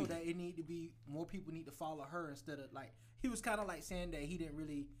that more so you. that it need to be more people need to follow her instead of like he was kind of like saying that he didn't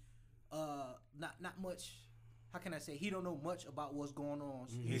really not much. How can I say he don't know much about what's going on?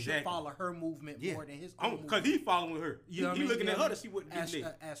 So he should follow her movement more than his own. Because he following her. He looking at her to see what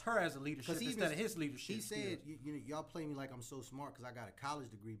as her as a leadership instead of his leadership. He said, y'all play me like I'm so smart because I got a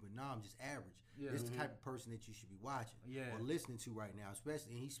college degree, but now I'm just average. Yeah. This is the type of person that you should be watching or listening to right now,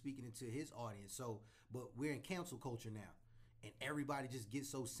 especially. And he's speaking into his audience. So, but we're in cancel culture now. And everybody just gets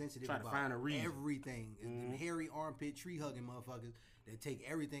so sensitive about everything. Them hairy armpit tree hugging motherfuckers that take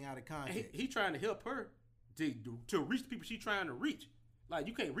everything out of context. He trying to help her to reach the people she's trying to reach. Like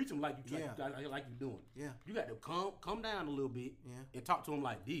you can't reach them like you doing. Yeah, you got to come down a little bit. And talk to them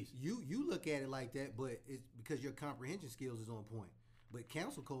like this. You look at it like that, but it's because your comprehension skills is on point. But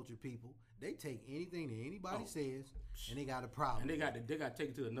cancel culture people, they take anything that anybody says and they got a problem. And they got to take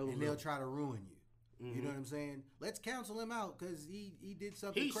it to another level. And they'll try to ruin you. You know what I'm saying? Let's cancel him out because he did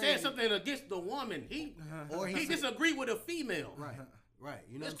something. He crazy. said something against the woman. He disagreed with a female. Right.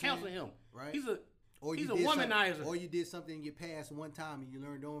 You know, let's cancel him. Right. He's a womanizer. Or you did something in your past one time and you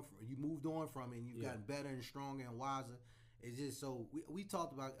learned on. You moved on from it. and You've gotten better and stronger and wiser. It's just so we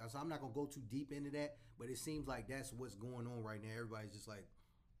talked about. So I'm not gonna go too deep into that, but it seems like that's what's going on right now. Everybody's just like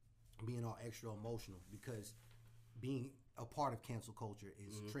being all extra emotional because being a part of cancel culture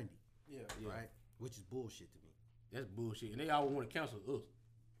is trendy. Yeah. Right. Which is bullshit to me. That's bullshit. And they all want to cancel us.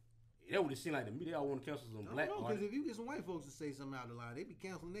 That would seem like to me. They all want to cancel some black artists. Because if you get some white folks to say something out of the line, they be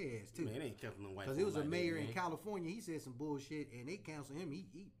canceling their ass too. Man, they ain't canceling white folks. Because it was a like mayor that, in California. He said some bullshit, and they canceled him.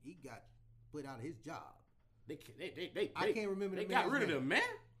 He got put out of his job. I can't remember. They got rid of the mayor.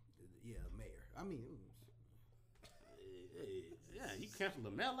 Yeah, mayor. I mean, you cancel the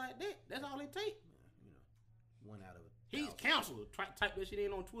mayor like that. That's all it take. One out of it. He's counselor. Type that shit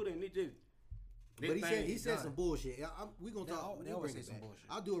in on Twitter, and it just. But he said some bullshit. We gonna talk. They always say some bullshit.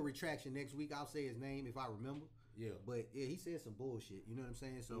 I'll do a retraction next week. I'll say his name if I remember. Yeah. But he said some bullshit. You know what I'm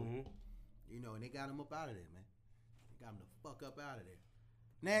saying? So, and they got him up out of there, man. They got him the fuck up out of there.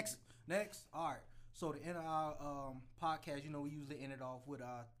 Next. All right. So to end our podcast, we usually end it off with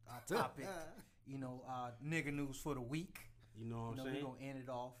our topic. Nigga news for the week. You know what I'm saying? We're gonna end it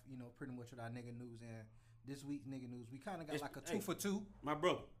off. Pretty much with our nigga news and. This week's nigga news, we kind of got like a 2 for 2. My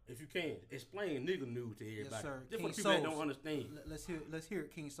brother, if you can, explain nigga news to everybody. Yes, sir. Just for the people that don't understand. Let's hear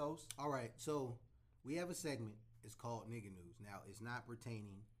it, King Sos. All right, so we have a segment. It's called nigga news. Now, it's not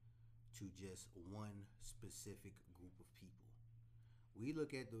pertaining to just one specific group of people. We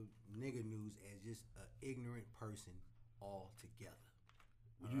look at the nigga news as just an ignorant person altogether.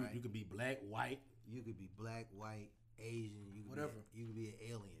 You could be black, white. You could be black, white, Asian. You could whatever. You could be an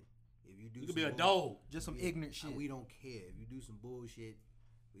alien. If you could be a dog. Just some ignorant shit. We don't care. If you do some bullshit,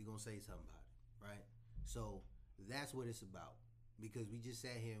 we gonna say something about it, right? So that's what it's about. Because we just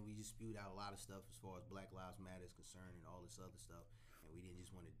sat here and we just spewed out a lot of stuff as far as Black Lives Matter is concerned and all this other stuff, and we didn't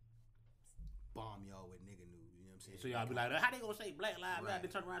just want to bomb y'all with nigga news. You know what I'm saying? So y'all be like, how they gonna say Black Lives Matter?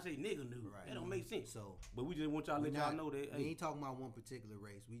 They turn around and say nigga news. Right. That don't make sense. So, but we just want y'all to let y'all know that we ain't talking about one particular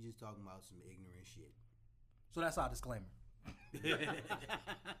race. We just talking about some ignorant shit. So that's our disclaimer.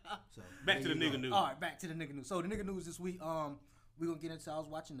 So back to the nigga news. All right, back to the nigga news. So the nigga news this week, we're gonna get into. I was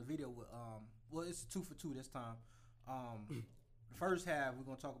watching the video with well, it's 2 for 2 this time. The first half we're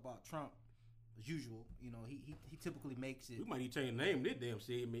gonna talk about Trump as usual. You know, he typically makes it We might need to change the name of this damn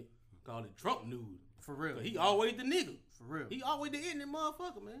segment. Call it Trump News. for real. 'Cause he always the nigga. For real. He always the ignorant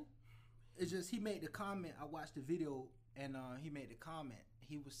motherfucker, man. It's just he made the comment. I watched the video and he made the comment.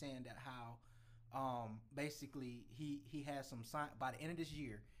 He was saying that how basically he has some sign by the end of this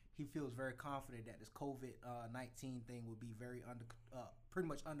year. He feels very confident that this COVID-19 thing will be pretty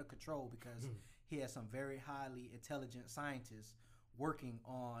much under control because he has some very highly intelligent scientists working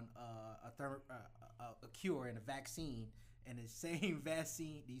on a cure and a vaccine. And the same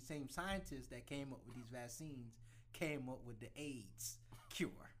vaccine, these same scientists that came up with these vaccines came up with the AIDS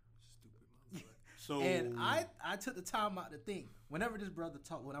cure. So And I took the time out to think. Whenever this brother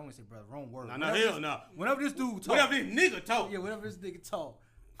talk, well, I want to say brother, wrong word. no, hell no. Whenever this dude talk, Whatever this nigga talk. yeah, whenever this nigga talk,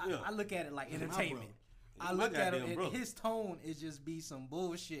 Yeah. I look at it like He's my entertainment. I He's my look at him, goddamn and brother. his tone is just be some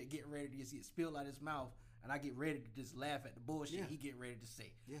bullshit, get ready to just get spilled out his mouth, and I get ready to just laugh at the bullshit Yeah. he get ready to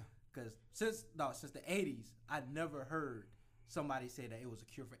say. Yeah. Because since the 80s, I never heard somebody say that it was a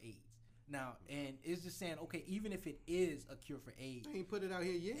cure for AIDS. Now, and it's just saying, okay, even if it is a cure for AIDS, I ain't put it out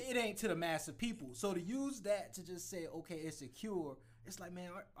here yet. it ain't to the mass of people. So to use that to just say, okay, it's a cure, it's like,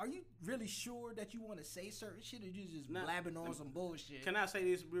 man, are you really sure that you want to say certain shit, or you just Nah, blabbing on some bullshit? Can I say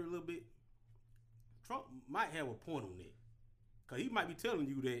this a little bit? Trump might have a point on that. Cause he might be telling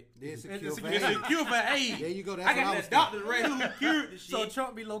you that There's a It's cure a for it's AIDS. a cure for AIDS. There you go. That's I what got I was that doctor right here who cured the shit. So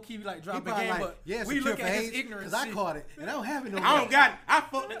Trump be low key like He dropping probably game, like, but yeah, it's we a cure look for at his AIDS ignorance. because I caught it and I don't have it no more. I don't got it. I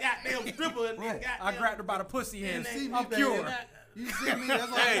fucked the goddamn stripper and Right. I grabbed her by the pussy and see me, I'm baby. pure. You see me? That's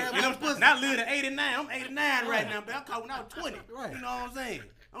why I Hey, grabbed and my I'm pussy. not living at 89. I'm 89 right now, but I caught when I was 20. Right. You know what I'm saying?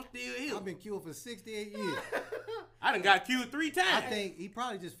 I'm still here. I've been cured for 68 years. I done got killed 3 times. I think he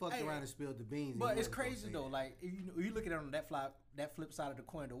probably just fucked Hey, around and spilled the beans. But He it's wasn't supposed crazy to though. say Like you look at it on that flip side of the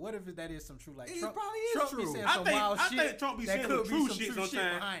coin though. What if that is some true? Like It Trump, probably is Trump be true. saying I some think, wild I shit. think Trump be that saying could some be true shit sometimes,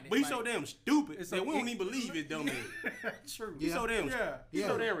 behind it. but he's Like, so damn stupid it's that so we don't even believe his dumb ass. True. He's so damn, Yeah. he's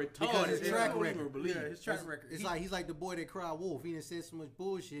so damn retarded. Because his that we track don't even record. believe Yeah, it. his track record. It's like he's like the boy that cried wolf. He done said so much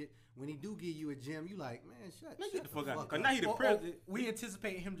bullshit. When he do give you a gem, you like, man, shut Get the fuck out. up. Cause now he the Or president. we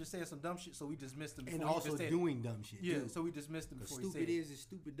anticipate him just saying some dumb shit, so we dismissed him. And before he also just said it. doing dumb shit. Yeah, too. so we dismissed him Because before he said stupid it. is as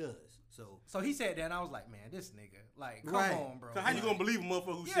stupid does. So So he said that, and I was like, man, this nigga, like, come Right. on, bro. So how you gonna believe a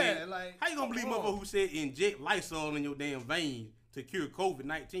motherfucker who Yeah, said? like, How you gonna believe a come on. motherfucker who said inject Lysol in your damn veins to cure COVID-19,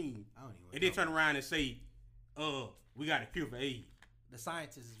 I don't even. and then turn around and say, we got a cure for AIDS. The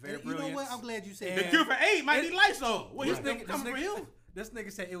scientist is very Hey, you know brilliant. what? I'm glad you said And- The that. cure for AIDS might be Lysol. Well, This this nigga, coming for him. this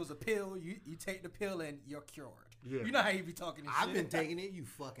nigga said it was a pill. You take the pill and you're cured. Yeah. You know how he be talking this I've shit. been taking it. You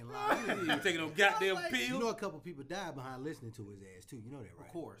fucking lie. You taking them goddamn like- pills. You know a couple people died behind listening to his ass too. You know that, right?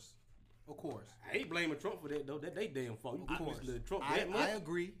 Of course. I ain't blaming Trump for that though. That they damn fault. You course. listen to Trump I that much.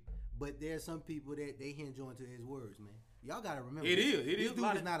 agree, but there's some people that they hinge on to his words, man. Y'all gotta remember. It this. is. It This is a dude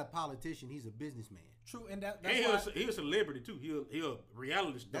lot is of- not a politician. He's a businessman. True, and that's And why. he a celebrity too. He a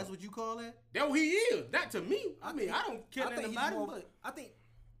reality star. That's what you call that? That's what he is. Not to me. I mean, I don't care nothing he's about him, more- but I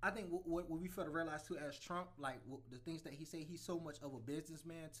think what we fail to realize too as Trump, like the things that he say, he's so much of a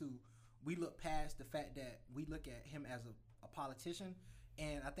businessman. To we look past the fact that we look at him as a politician,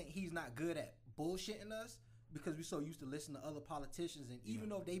 and I think he's not good at bullshitting us because we're so used to listening to other politicians, and even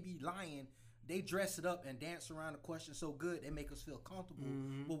though they be lying, they dress it up and dance around the question so good they make us feel comfortable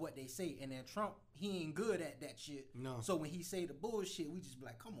with what they say. And then Trump, he ain't good at that shit. No. So when he say the bullshit, we just be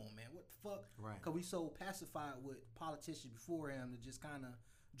like, come on, man, what the fuck? Right. Because we so pacified with politicians before him to just kind of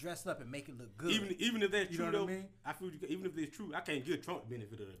dress up and make it look good. even if that's You true know though, what I mean? I feel even if it's true, I can't give Trump the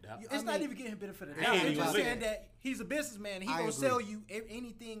benefit of the doubt. It's not even getting benefit of the I doubt. ain't It's even just looking saying at that he's a businessman. And he's I gonna agree. sell you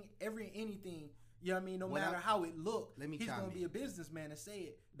anything. You know what I mean? No What matter I- how it look, Let me he's chime gonna in. be a businessman and say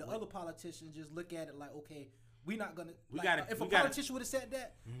it. The other politicians just look at it like, okay, we're not gonna. We like, gotta- if we a gotta- politician would have said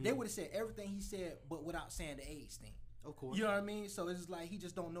that, they would have said everything he said, but without saying the AIDS thing. Of course. You know what I mean? So it's just like he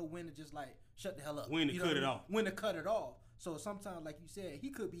just don't know when to just like shut the hell up. When to You know cut what it I mean? off. When to cut it off. So sometimes, like you said, he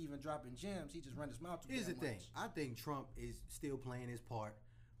could be even dropping gems. He just run his mouth too Here's the damn thing. much. I think Trump is still playing his part,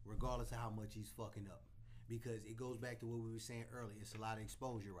 regardless of how much he's fucking up, because it goes back to what we were saying earlier. It's a lot of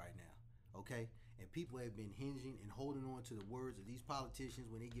exposure right now, okay? And people have been hinging and holding on to the words of these politicians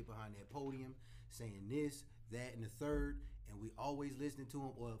when they get behind that podium, saying this, that, and the third, and we always listening to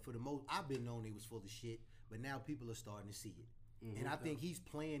them. Or for the most, I've been known they was full of shit, but now people are starting to see it, and I think he's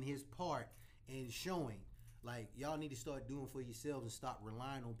playing his part and showing. Like, y'all need to start doing for yourselves and stop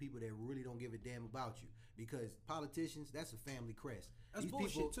relying on people that really don't give a damn about you. Because politicians, that's a family crest. That's These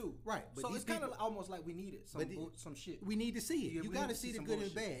bullshit people, too. Right. But so these it's kind of people- almost like we need it. Some shit. We need to see it. Yeah, You we got to need to see see the some good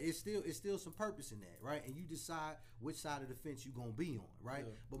and bullshit. bad. It's still some purpose in that, right? And you decide which side of the fence you gonna be on, right?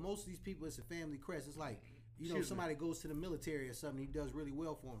 Yeah. But most of these people, it's a family crest. It's like, you know, Excuse me. somebody goes to the military or something, he does really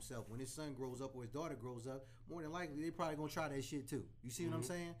well for himself. When his son grows up or his daughter grows up, more than likely they probably gonna try that shit too. You see what I'm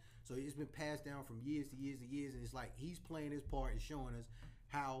saying? So it's been passed down from years to years to years, and it's like he's playing his part and showing us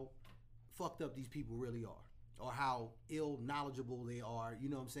how fucked up these people really are, or how ill knowledgeable they are. You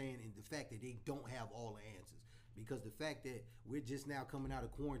know what I'm saying? And the fact that they don't have all the answers. Because the fact that we're just now coming out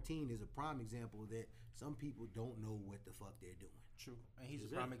of quarantine is a prime example that some people don't know what the fuck they're doing. True, and he's a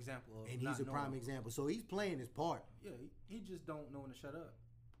Exactly. prime example. Of And not he's a prime knowing. example. So he's playing his part. Yeah, he just don't know when to shut up.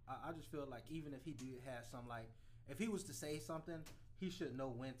 I just feel like even if he did have some, like, if he was to say something, he should know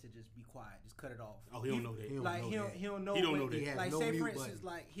when to just be quiet, just cut it off. Oh, he don't know that. he don't Like know he don't that. he don't know. He don't when, know that. He has like no say mute for instance,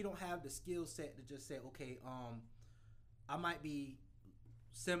 button. like he don't have the skill set to just say, okay, I might be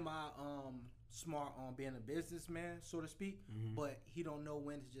semi smart on being a businessman, so to speak, Mm-hmm. but he don't know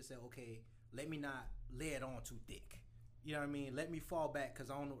when to just say, okay, let me not lay it on too thick. You know what I mean? Let me fall back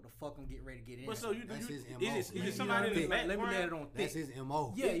because I don't know what the fuck I'm getting ready to get in. But so you, That's you his is MO, it man. somebody in the You know what I Let me lay it background? on That's thick. his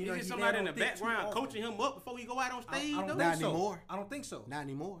MO. Yeah, you know, Is he it somebody lay in it the on thick too background often. coaching him up before he go out on I stage? don't though? Not think so. anymore. I don't think so. Not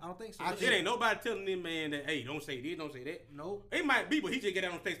anymore. I don't think so. I It think- ain't nobody telling this man that, hey, don't say this, don't say that. Nope. It might be, but he just get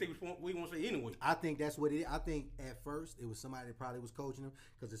out on stage, say what he want to say anyway. I think that's what it is. I think at first it was somebody that probably was coaching him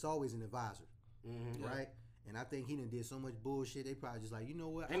because it's always an advisor, Mm-hmm. right? And I think he done did so much bullshit. They probably just like, you know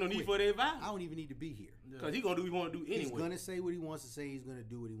what? Ain't no I need quit. for the advice. I don't even need to be here. Because he going to do what he want to do anyway. He's gonna say what he wants to say. He's gonna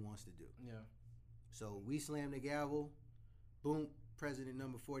do what he wants to do. Yeah. So we slam the gavel. Boom. President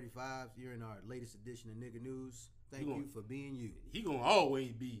number 45. You're in our latest edition of Nigga News. Thank You you gonna- for being you. He going to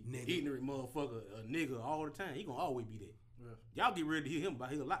always be Nigga. ignorant motherfucker, a nigga all the time. He going to always be that. Yeah. Y'all get ready to hear him, but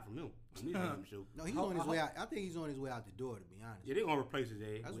hear a lot from him on this damn show. No, he's How- on his how- way out. I think he's on his way out the door. To be honest. Yeah, they going to replace his ass.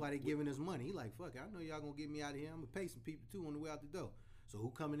 That's with- why they with- giving us money. He like, fuck it, I know y'all gonna get me out of here. I'm gonna pay some people too on the way out the door. So who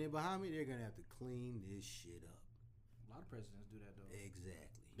coming in behind me? They're gonna have to clean this shit up. A lot of presidents do that though.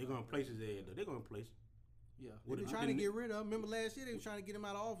 Exactly. They going to replace his ass, though. They going to replace him. Yeah. They've been trying to get rid of him. Remember last year they was trying to get him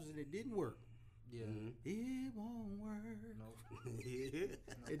out of office and it didn't work. Yeah. Mhm. It won't work. No.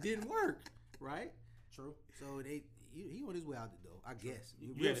 It didn't work, right? True. So he on his way out the door, I guess.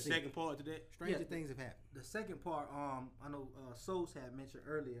 You We'll had a see. second part to that? Stranger Yeah. things have happened. The second part, I know Souls had mentioned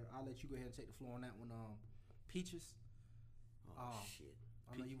earlier. I'll let you go ahead and take the floor on that one. Peaches. Oh shit.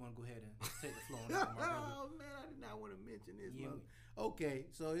 I know you want to go ahead and take the floor on that one, my brother. Oh man, I did not want to mention this. Yeah. Okay,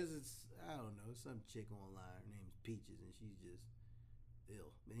 so this is I don't know some chick online. Her name's Peaches, and she's just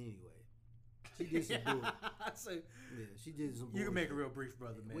ill. But anyway, she did some bull. So Yeah, she did some. you can make it bullshit. real brief,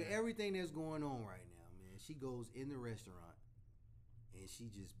 brother, man. With everything that's going on right now, man, she goes in the restaurant and she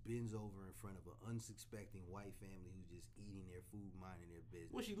just bends over in front of an unsuspecting white family who's just eating their food, minding their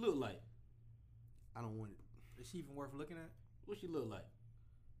business. What she look like? I don't want it. Is she even worth looking at? What she look like?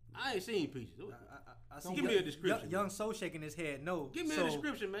 I ain't seen Peaches. I Don't give me a description. Young Soul shaking his head. No. Give me So, a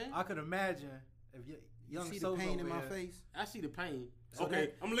description, man. I could imagine if You Young see the Soul's pain in over my here- face? I see the pain. So Okay,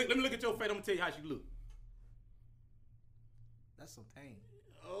 that- let me look at your face. I'm gonna tell you how she look. That's some pain.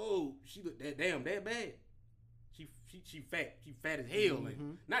 Oh, she look that that bad. She fat. She fat as hell. Like,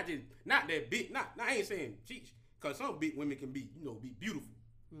 Mhm. not that big. I ain't saying cause some big women can be be beautiful.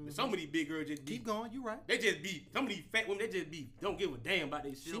 But some of these big girls just be. Keep going. You right. They just be. Some of these fat women, they just be. Don't give a damn about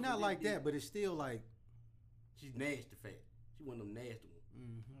themselves. She not like that, but it's still like. She's nasty fat. She one of them nasty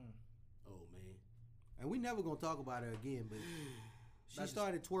ones. Mhm. Oh man. And we never gonna talk about her again, but she That's-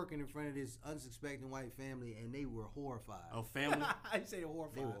 started twerking in front of this unsuspecting white family, and they were horrified. A family. I say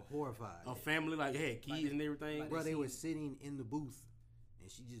horrified. They were horrified. A family like had kids Like- and everything. like- Bro, they were seen- sitting in the booth,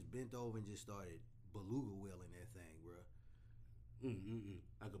 and she just bent over and just started beluga wheeling that thing, bro.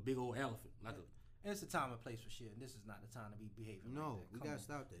 Like a big old elephant. Like a. And it's a time and place for shit. And this is not the time to be behaving. No, like that. we Come gotta on.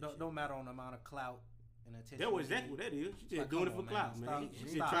 stop that. Don't, shit. don't matter on the amount of clout and attention. That was you exactly need. what that is. She just Like, doing come it for on, clout, man. man. Stop. She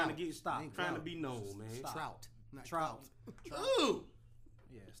just Stop. trying to get Stop. trying to Clout. be known, man. Stop. Trout, not Trout. Ooh,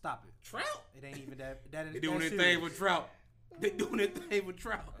 Yeah, stop it. Trout. It ain't even that. That is. They doing that's their thing serious. with Trout. They doing their thing with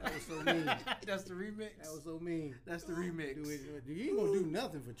Trout. That was so mean. That's the remix. That was so mean. That's the remix. You ain't gonna do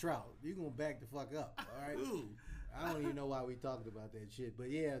nothing for Trout. You gonna back the fuck up, all right? Ooh. I don't even know why we talking about that shit, but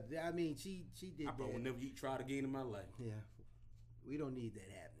yeah, I mean, she did I probably will that. never eat Trout again in my life. Yeah, we don't need that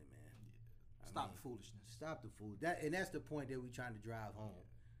happening, man. I Stop mean, the foolishness. Stop the food. That's the point that we trying to drive home.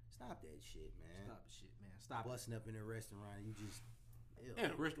 Stop that shit, man. Stop the shit, man. Stop it. Busting up in a restaurant, and you just ew.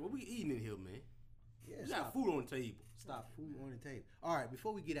 Man, restaurant, what we eating in here, man? Yeah, We stop got food on the table. Stop it. food on the table. All right,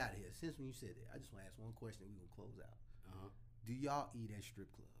 before we get out of here, since when you said that, I just want to ask one question. We gonna close out. Uh-huh. Do y'all eat at strip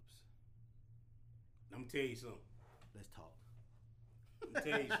clubs? I'm gonna tell you something. Let's talk. I'm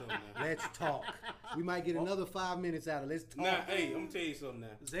tell you something now. Let's talk. We might get another 5 minutes out of it. Let's talk. Nah, hey, I'm gonna tell you something now.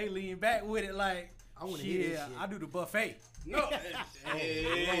 Zay lean back with it like, I wanna hear this shit. I do the buffet. No,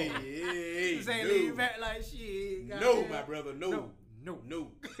 hey, Zay no. lean back like shit. No, goddamn. my brother, no.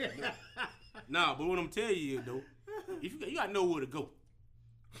 Nah, but what I'm telling you is, though, if you gotta know where to go.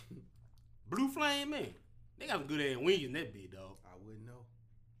 Blue Flame, man, they got some good ass wings in that bitch, dog. I wouldn't know.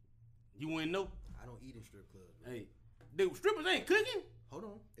 You wouldn't know? I don't eat in strip clubs. Hey, the strippers ain't cooking. Hold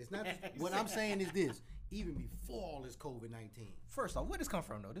on. It's not. What I'm saying is this. Even before all this COVID-19, First off, where this come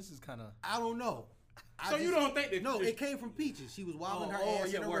from though? This is kind of. I don't know. So you don't think that? No, it came from Peaches. She was wilding her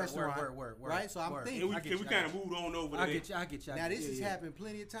ass in a restaurant. Word. Right? So I'm Word. thinking. And we kind of moved on over I there. get you. Now this has happened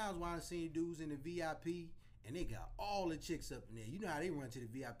plenty of times where I've seen dudes in the VIP and they got all the chicks up in there. You know how they run to the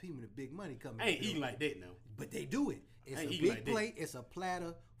VIP when the big money comes. I ain't eating like that now. But they do it. It's I a ain't big eating like that. plate. It's a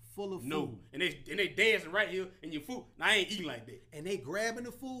platter full of food. No, and they dancing right here in your food. Now, I ain't eating like that. And they grabbing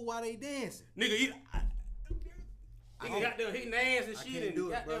the food while they dancing. Nigga, nigga got them hitting their ass and I shit. can't and do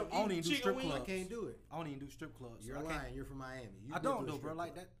it, goddamn bro. I don't eating even do chicken strip wings. clubs. I can't do it. I don't even do strip clubs. You're I can't- lying. You're from Miami. You've I been don't to a though, strip bro. club.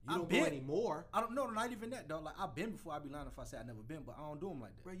 Like that. You I've don't been. go anymore. I don't know, not even that, dog. Like I've been before. I'd be lying if I say I never been, but I don't do them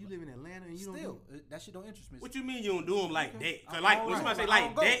like that. Bro, you live in Atlanta and you Still, don't do that shit don't interest me. What you mean you don't do them like that? Cause I- like I when don't somebody go. say I like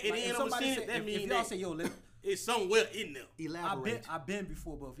don't go. that at the Like, end if of a somebody sentence, say- that if means y'all that say, yo, it's somewhere in there. elaborate. I've been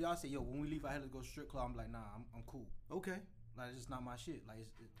before, but if y'all say, yo, when we leave out here to go strip club, I'm like, nah, I'm cool. Okay. Like it's just not my shit. Like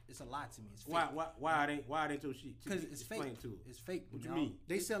it's a lot to me. It's fake. Why it ain't your shit? Because it's Explain fake. to us. It's fake. What you know? mean?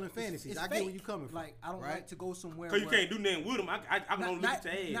 They selling fantasies. It's I get fake. where you coming from. Like I don't right? like to go somewhere. Cause you where- can't do nothing with them. I can only look at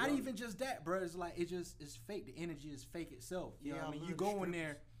your ass. Not bro. even just that, bro. It's like it's fake. The energy is fake itself. You know Yeah, what I I mean? love You the go in strippers.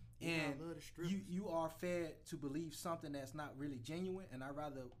 there Yeah, I and love the strippers. you are fed to believe something that's not really genuine, and I'd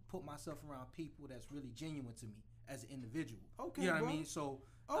rather put myself around people that's really genuine to me as an individual. Okay, you know what bro. I mean? So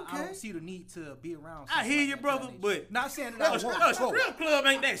I Okay. don't see the need to be around. I something hear like you, that brother, to that but nature. Not saying a that I won't. strip club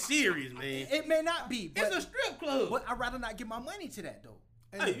ain't that serious, man. It may not be, but, It's a strip club. but I'd rather not give my money to that though.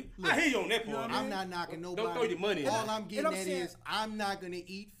 Hey, I hear you on that part. I'm not knocking nobody. Don't throw your money in All there. I'm getting And I'm at saying- is I'm not gonna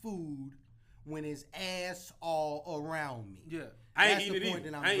eat food when it's ass all around me. Yeah. I ain't That's eating the it point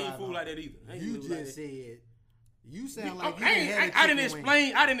either. that I'm I ain't eating driving food on. like that either. I ain't You eating food like just that. said. You sound like you I ain't had a didn't chicken wing.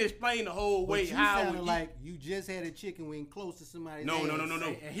 explain. I didn't explain the whole But way you how I sounded would like you just had a chicken wing close to somebody's No. ass.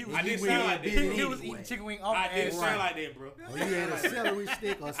 And he was I didn't eating- sound like He that. was He was Anyway. eating chicken wing off I the didn't ass. sound like that, bro. Or you had a celery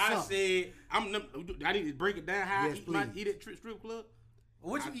stick or I something. said I need to break it down how Yes, I please. eat at strip club.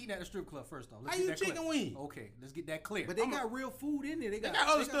 What you eating at the strip club first off? Let's I get eat that clear. chicken wing. Okay, let's get that clear. But they got real food in there. They got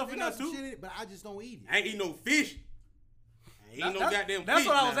other stuff they in got there, some too. shit in it, but I just don't eat it. I ain't eat no fish. I ain't no goddamn That's fish.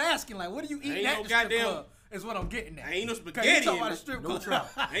 what I was now. asking. Like, what do you eat Ain't at no the strip goddamn- club? Is what I'm getting at. Ain't no 'Cause you spaghetti talking in about it. a strip No club. trout.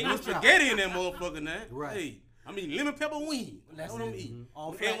 Ain't no No trout. spaghetti in that motherfucker now. Right. Hey, I mean lemon pepper wing. That's what I'm it. eating.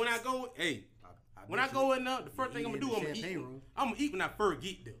 All And when I flats. go, hey, I when I bet go you- in there, the first thing eat I'm in gonna do, the I'm gonna eat. champagne room. I'm gonna eat when I first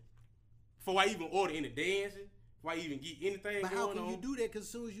get there. Before I even order any dancing, before I even get anything But how going can on. you do that? Because as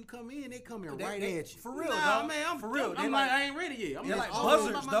soon as you come in, they coming They- right they- at you. For real, Nah, dog. man, I'm for real. I'm They like, I ain't ready yet. I'm they're just like always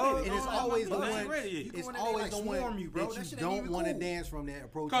buzzards, about my dog. business. And it's I'm always the not one. ready yet. You It's go in there, they always like the swarm one you, bro. that That you shit ain't don't even want to cool. dance from that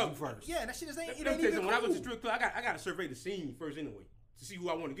approaches Cause- you first. Yeah, that shit is ain't. Let It me ain't tell you even something. When I go to cool. strip club, I gotta survey the scene first anyway to see who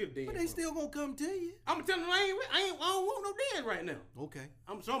I want to get a dance. But they from. still gonna come to you. I'm telling them I don't want no dance right now. Okay.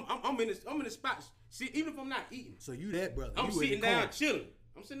 I'm in the spot. See, even if I'm not eating, So you that brother. I'm you sitting in the down corner. chilling.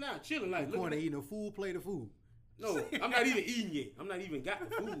 I'm sitting down chilling like In the corner looking eating a full plate of food. No, I'm not even eating yet. I'm not even got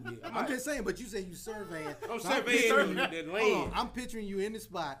the food yet. I'm just saying, but you say you surveying. I'm So surveying picturing you that Hold on, land. I'm picturing you in the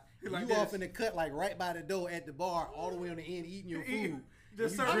spot. Like you off this. in the cut, like right by the door at the bar, all the way on the end, eating your food.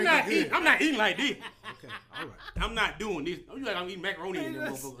 Just and you serve- drinking I'm not eating like this. Okay, all right. I'm not doing this. You like I'm eating macaroni in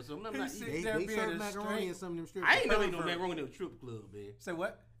them motherfuckers. So I'm not He's eating. They, There they being serve a macaroni straight- in some of them strip I ain't never ate no pervert. macaroni in a strip club, man. Say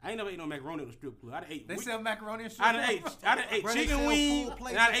what? I ain't never ate no macaroni in a strip club. I done ate. They we- sell macaroni and shit. I done ate Bro, they chicken sell wings full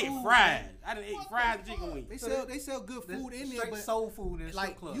plates and I of done ate food, fries. man. I done ate fried and chicken wings. They sell good food in there, straight but soul food in a strip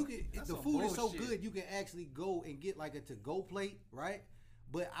like club. you can, That's the some food is so bullshit. good you can actually go and get like a to-go plate, right?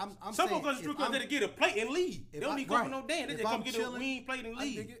 But I'm Some saying folks go to strip if club I'm- they get a plate and leave. They if don't I- be coming right. no dance. They If just come I'm get a chilling, wing plate and I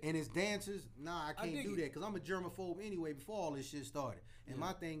leave. dig it. and it's dancers, nah, I can't dig do it. that because I'm a germaphobe anyway. Before all this shit started, and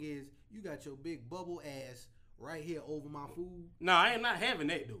my thing is, you got your big bubble ass right here over my food, No, I am not having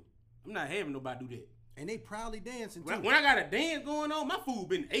that though. I'm not having nobody do that. and they proudly dancing too. When I got a dance going on, my food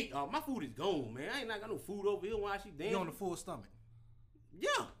been ate off. My food is gone, man. I ain't not got no food over here while she dancing. You on the full stomach. Yeah,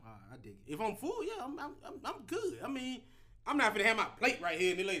 I dig it. if I'm full, yeah, I'm good. I mean, I'm not gonna have my plate right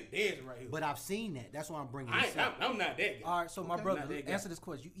here and they ladies dancing right here. But I've seen that. That's why I'm bringing I this ain't, up. I'm not that guy. All right, so my Okay. brother, Not that guy. answer this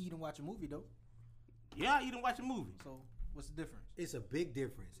question. You eat and watch a movie though. Yeah, I eat and watch a movie. So what's the difference? It's a big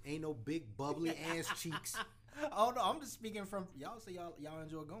difference. Ain't no big bubbly ass cheeks Oh no, I'm just speaking from y'all. Say y'all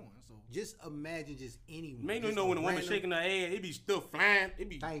enjoy going. So Just imagine just anyone. Man, you just know a when the woman random- shaking her ass, it be stuff flying. It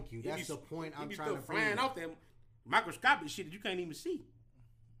be. Thank you. it That's be- the point it I'm be trying stuff to bring flying up. off that microscopic shit that you can't even see.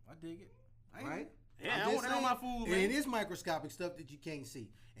 I dig it. Right? Yeah, I'm I just want that on my saying, food, and man. it is microscopic stuff that you can't see.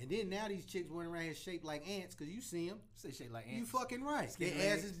 And then now these chicks running around here shaped like ants because you see them. Say shit like You ants. fucking right. Skinny Their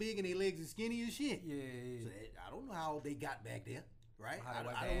ass legs. is big and their legs is skinny as shit. Yeah. So I don't know how they got back there, right? How they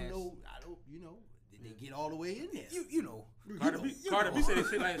wipe I their don't ass. know. I don't. You know, did they get all the way in there? You know. Carter B said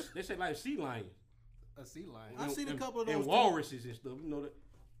they say like sea lions. A sea lion. I've seen a couple of and those too. walruses and stuff. You know that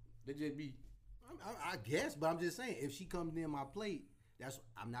they just be. I guess, but I'm just saying, if she comes near my plate,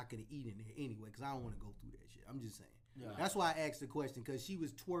 I'm not gonna eat in there anyway because I don't want to go through that shit. I'm just saying. Yeah. That's why I asked the question because she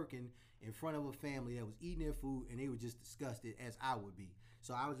was twerking in front of a family that was eating their food and they were just disgusted as I would be.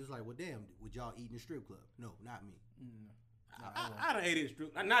 So I was just like, well, damn, would y'all eat in a strip club? No, not me. I done ate at a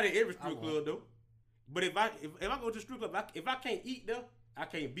strip. Not at every I strip won't. club though. But if I go to a strip club, if I can't eat there, I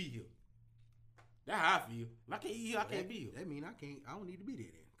can't be here. That's how I feel. If I can't eat here, I can't be here. That mean I don't need to be there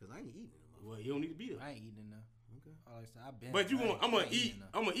then because I ain't eating them. Well, you don't need to be there. I ain't eating in there. Okay. Like I said, I've been. But you I want? ain't- I'm I gonna ain't eat. eating there.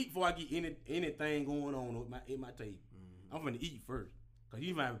 I'm gonna eat before I get anything going on at my table. I'm gonna eat first, cause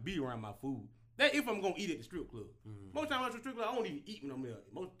you might be around my food. That if I'm gonna eat at the strip club. Most times at the strip club, I don't even eat when I'm there.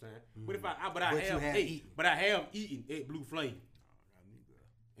 Most of the time, but if I But you have have ate, eaten. but I have eaten at Blue Flame,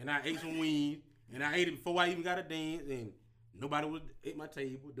 and I ate some wings, and I ate it before I even got a dance, and nobody was at my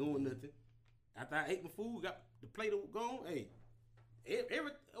table doing nothing. After I ate my food, got the plate gone. Hey,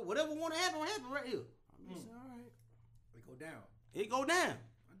 every whatever want to happen right here. I'm just all right. We go down. It go down.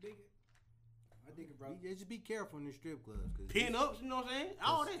 I dig it. I dig it, bro. Just be careful in the strip clubs because Pin ups, you know what I'm saying?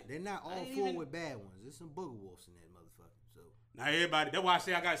 All that. they're not all ain't full even- with bad ones. There's some booger wolves in that motherfucker. So Now everybody, that's why I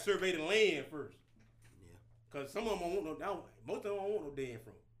say I got to survey the land first. yeah. Cause some of them don't want no, most of them don't want no damn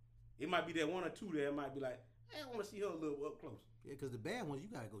from. It might be that one or two that might be like, hey, I want to see her a little up close. Yeah, because the bad ones, you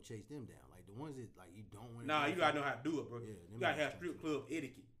got to go chase them down. Like the ones that like you don't want Nah, you gotta know how to do it, bro. Yeah, you them gotta niggas have strip club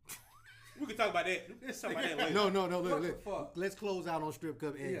etiquette. We can talk about that. Let's talk about that later. No. What the fuck? Let's close out on strip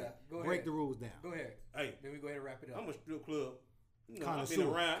club. Yeah, go Break ahead. the rules down. Go ahead. Hey, Then we go ahead and wrap it up. I'm a strip club. You know, I've been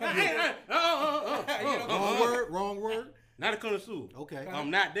Connoisseur. around. Wrong word. Not a connoisseur. Okay. I'm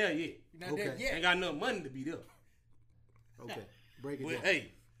not there yet. You're not there Okay. yet. Ain't got enough money to be there. Okay. Break it But down.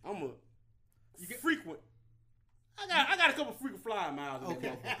 hey, I'm a frequent. I got a couple frequent flyer miles in that Okay.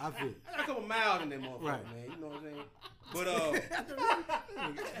 motherfucker. I feel it. I got a couple miles in that motherfucker, Right. man. You know what I'm saying? But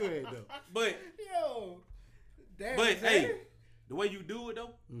Go ahead though. but Yo. Damn. but Zay. hey, the way you do it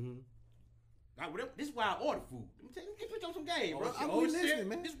though, Mm-hmm. like whatever, this is why I order food. Let me tell you, let me put you on some game, bro. I'm we shit. listening,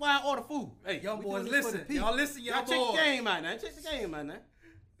 man. This is why I order food. Hey, Young we boys, doing this for the listen. people. Y'all listen, y'all y'all check boys. the game out now. Check the game out now.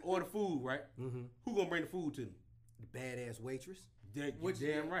 Order food, right? Mm-hmm. Who gonna bring the food to me? The badass waitress. You Which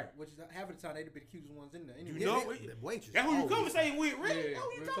damn right. Which is half of the time they the cutest ones in there. Anyway. You know they- it. the waitress. That's who you always- conversating with, really. Yeah, That's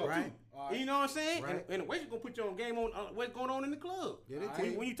who you real talking talk. Right. to. All right. You know what I'm saying? Right. And the waitress gonna put you on game on what's going on in the club. Yeah, they All tell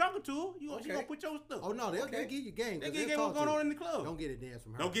right. you. When you talking to her, she Okay. gonna put your stuff. Oh no, they'll Okay. give you game. They 'cause get they'll what's talk going to on you. in the club. Don't get a dance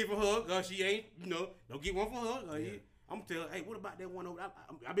from her. Don't give her a hug, she ain't, don't get one from her. Yeah. I'm gonna tell her, hey, what about that one over?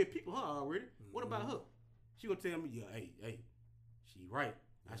 I been peeping her already. What about her? She gonna tell me, yeah, hey, she right.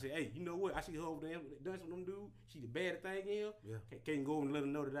 I said, hey, you know what? I see her over there dancing with them dudes. She the baddest thing in here. Yeah. Can't go over and let her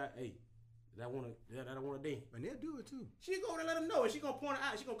know that I wanna dance. And they'll do it too. She go over and let them know, and she gonna point her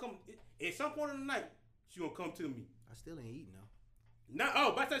out. She gonna come at some point in the night. She gonna come to me. I still ain't eating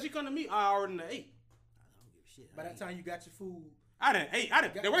though. By the time she come to me, I already done ate. I don't give a shit. By that time you got your food, I done ate.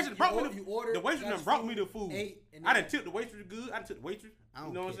 The waitress brought me you ordered, the waitress got done your brought food, me the food. ate, and I then- done tipped the waitress good. I done tipped the waitress. I You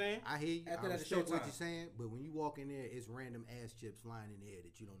don't know what I'm care. saying? I hear you. After I that, it's respect what showtime. you're saying, but when you walk in there, it's random ass chips flying in the air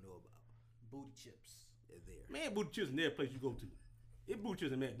that you don't know about. booty chips. They're there. Man, booty chips in every place you go to. It booty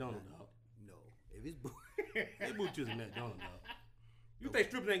chips in McDonald's, dog. No, if it's They booty chips in McDonald's, dog. You think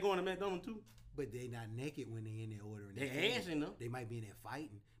strippers ain't going to McDonald's too? but they not naked when they in there ordering. They their food. ass in them. They might be in there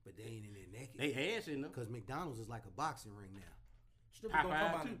fighting, but they ain't in there naked. They ass in them. Because McDonald's is like a boxing ring now. Strippers don't come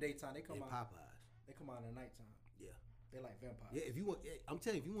Popeyes, out in too. the daytime. They come And out. Popeyes. They come out in the nighttime. Yeah. They like vampires. Yeah, if you want, I'm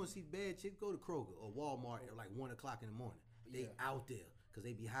telling you, if you want to see bad chicks, go to Kroger or Walmart at like 1 o'clock in the morning. They Yeah. out there because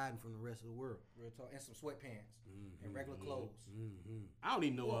they be hiding from the rest of the world. Real talk. And some sweatpants Mm-hmm. and regular clothes. I don't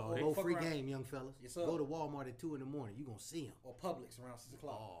even know all that. Go fuck free around. game, young fellas. Yes, sir. Go to Walmart at 2 in the morning. You gonna see them. Or Publix around 6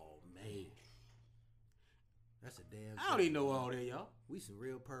 o'clock. Oh man, that's a damn. I don't shame. even know all that, y'all. We some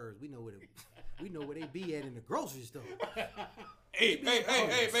real purrs. We know where we know where they be at in the grocery store. Hey, babe,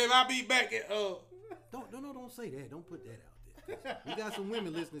 I'll be back at Don't say that. Don't put that out there. 'Cause we got some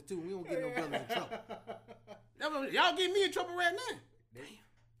women listening too. We don't get no brothers in trouble. Y'all getting me in trouble right now.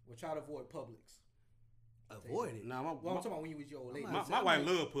 We'll try to avoid Publix. avoid it. Nah, Well, I'm talking about when you was your old lady. my wife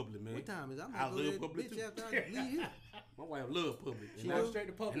love public, man. What time is it? I'm I gonna go love to that public bitch too. after I leave here. My wife love public. She And I- goes straight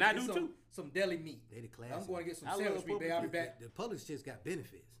to public. and I Get do some, too. Some deli meat. They the classic. I'm going to get some I sandwich love meat, baby. I'll be public. back. The Publix just got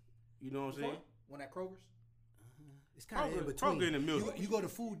benefits. You know what I'm saying? One at Kroger's. It's kind of in Kroger- between. Kroger in the middle. You go to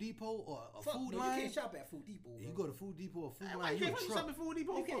Food Depot or a Fuck, Food no, Line. you can't shop at Food Depot. Bro. You go to Food Depot or Food Hey, why Line. you You can't in shop trouble. at Food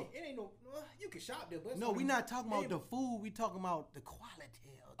Depot You for? can't. It ain't no. You can shop there, but No, we're not talking about They- the food. We talking about the quality.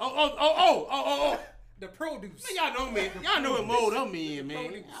 Oh. the produce. Man, y'all know me. Y'all know what mode I'm in, man.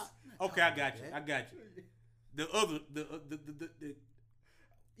 Produce. Okay, I got you. The other, the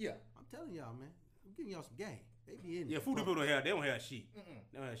Yeah. I'm telling y'all, man. I'm giving y'all some game. They be in yeah, there. Food Depot they don't have shit. Mm-mm.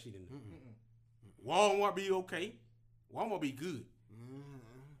 They don't have shit in there. Mm-mm. Walmart be okay. Walmart be good.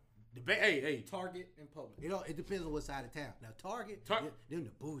 Hey. Target and Publix. It depends on what side of town. Now Target, them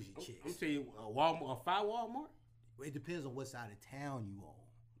the bougie chicks. I'm telling you, Walmart, a 5 Walmart. It depends on what side of town you on.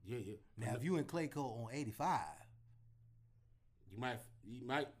 Yeah. Now if you in Clayco on 85, you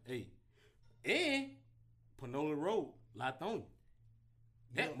might, hey, and Panola Road, Latonia.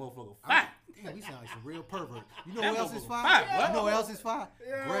 That motherfucker fire. damn, we sound like some real pervert. You know That who else is motherfucker fire? fire, You know who else is fire?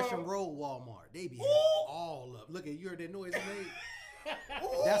 Yeah. Gresham Road Walmart. They be having Ooh. all up. Look at you heard that noise I made?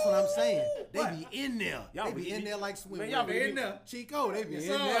 That's what I'm saying. They be in there. Y'all They be be- in there like swimming. Man, y'all be in there. Chico, they be Yes, in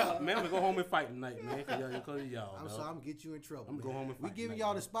sir. there. Man, I'm gonna go home and fight tonight, man. Cause y'all. I'm dog. sorry, I'm gonna get you in trouble. I'm man. gonna go home and We fight giving tonight,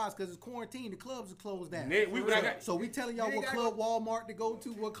 y'all the man. spots because it's quarantine. The clubs are closed down. Ned, we got- So we telling y'all You what ain't club Walmart to go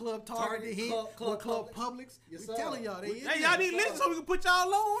to, what club Target to hit, what club Publix. Yes, We sir. telling y'all they in Hey, there. y'all need to listen so we can put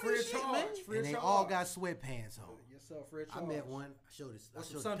y'all on Free this of shit, charge. man. Free And of they charge. all got sweatpants on. Yes, sir. Free of I charge. met one. I showed this. With I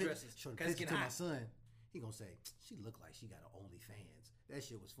some showed the sundresses, showed the 'cause it's picture to getting my hot. son. He gonna say she look like she got an OnlyFans. That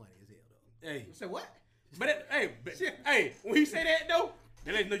shit was funny as hell though. Hey, You say what? but hey, when he say that though,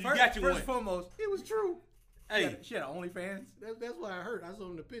 then let you know you got you First one. and foremost, It was true. Hey, she had OnlyFans. That's what I heard. I saw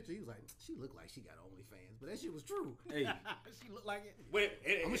him in the picture. He was like, she looked like she got OnlyFans, but that shit was true. hey. She looked like it. Wait,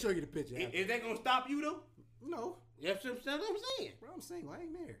 I'm gonna show you the picture. after. Is that gonna stop you though? No, That's what I'm saying. bro, I'm single. I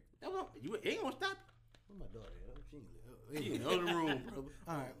ain't married. You ain't gonna stop Where my daughter at? She you. ain't You in the other room, bro.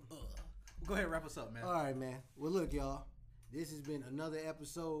 All right. Go ahead, wrap us up, man. All right, man. Well, look, y'all. This has been another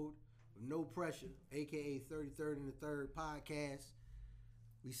episode of No Pressure, aka 33rd and the Third podcast.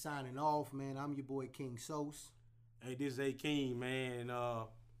 We signing off, man. I'm your boy King Sos. Hey, this is A King, man. I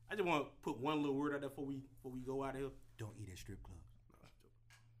just want to put one little word out there before we go out of here. Don't eat at strip clubs.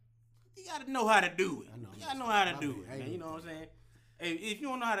 You gotta know how to do it. I know. You gotta know how to My do bad. it, I ain't man. You know gonna what I'm saying? Hey, if you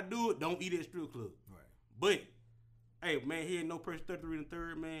don't know how to do it, don't eat at strip club. Right. But hey, man, here at No Pressure 33 and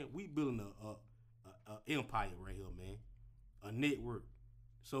Third, man, we building a empire right here, man. A network.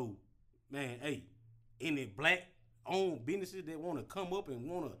 So, man, hey, any black owned businesses that want to come up and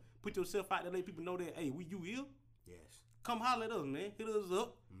want to put yourself out there, let people know that, hey, you here? Yes. Come holler at us, man. Hit us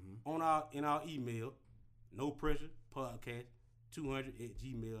up Mm-hmm. in our email, no pressure podcast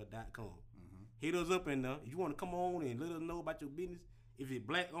 200@gmail.com. Mm-hmm. Hit us up and if you want to come on and let us know about your business, if it's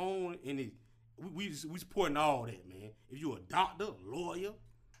black owned and we supporting all that, man. If you're a doctor, lawyer,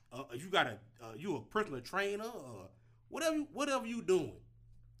 if you got you a personal trainer, whatever you doing,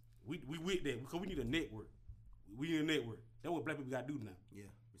 we with that because we need a network. We need a network. That's what black people got to do now. Yeah,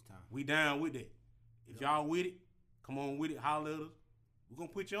 it's time. We down with that. If y'all with it, come on with it. Holler at us. We're gonna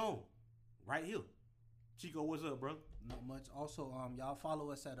put you on right here. Chico, what's up, bro? Not much. Also, y'all follow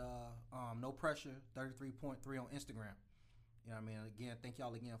us at No Pressure 33.3 on Instagram. You know what I mean? Again, thank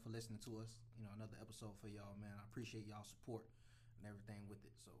y'all again for listening to us. You know, another episode for y'all, man. I appreciate y'all support and everything with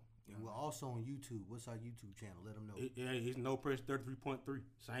it. So, you And know, we're also on YouTube. What's our YouTube channel? Let them know. It's No Pressure 33.3.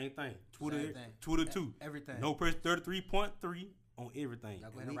 Same thing. Twitter, Same thing. Twitter too. everything. No Pressure 33.3 on everything.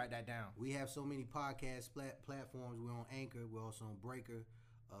 Y'all go ahead and write that down. We have so many podcast platforms. We're on Anchor. We're also on Breaker,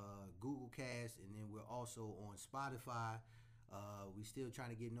 Google Cast, and then we're also on Spotify. We still trying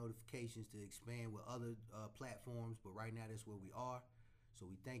to get notifications to expand with other platforms, but right now that's where we are. So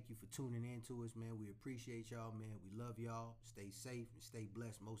we thank you for tuning in to us, man. We appreciate y'all, man. We love y'all. Stay safe and stay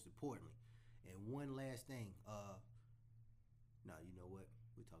blessed, most importantly. And one last thing. No, you know what?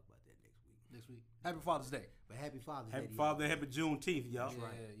 We'll talk about that next week. Next week. Happy Father's Day. But happy Father's Day. Happy to y'all. Father, happy Juneteenth, y'all. Yeah,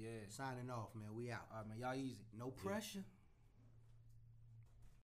 yeah. Signing off, man. We out. All right, man. Y'all easy. No pressure.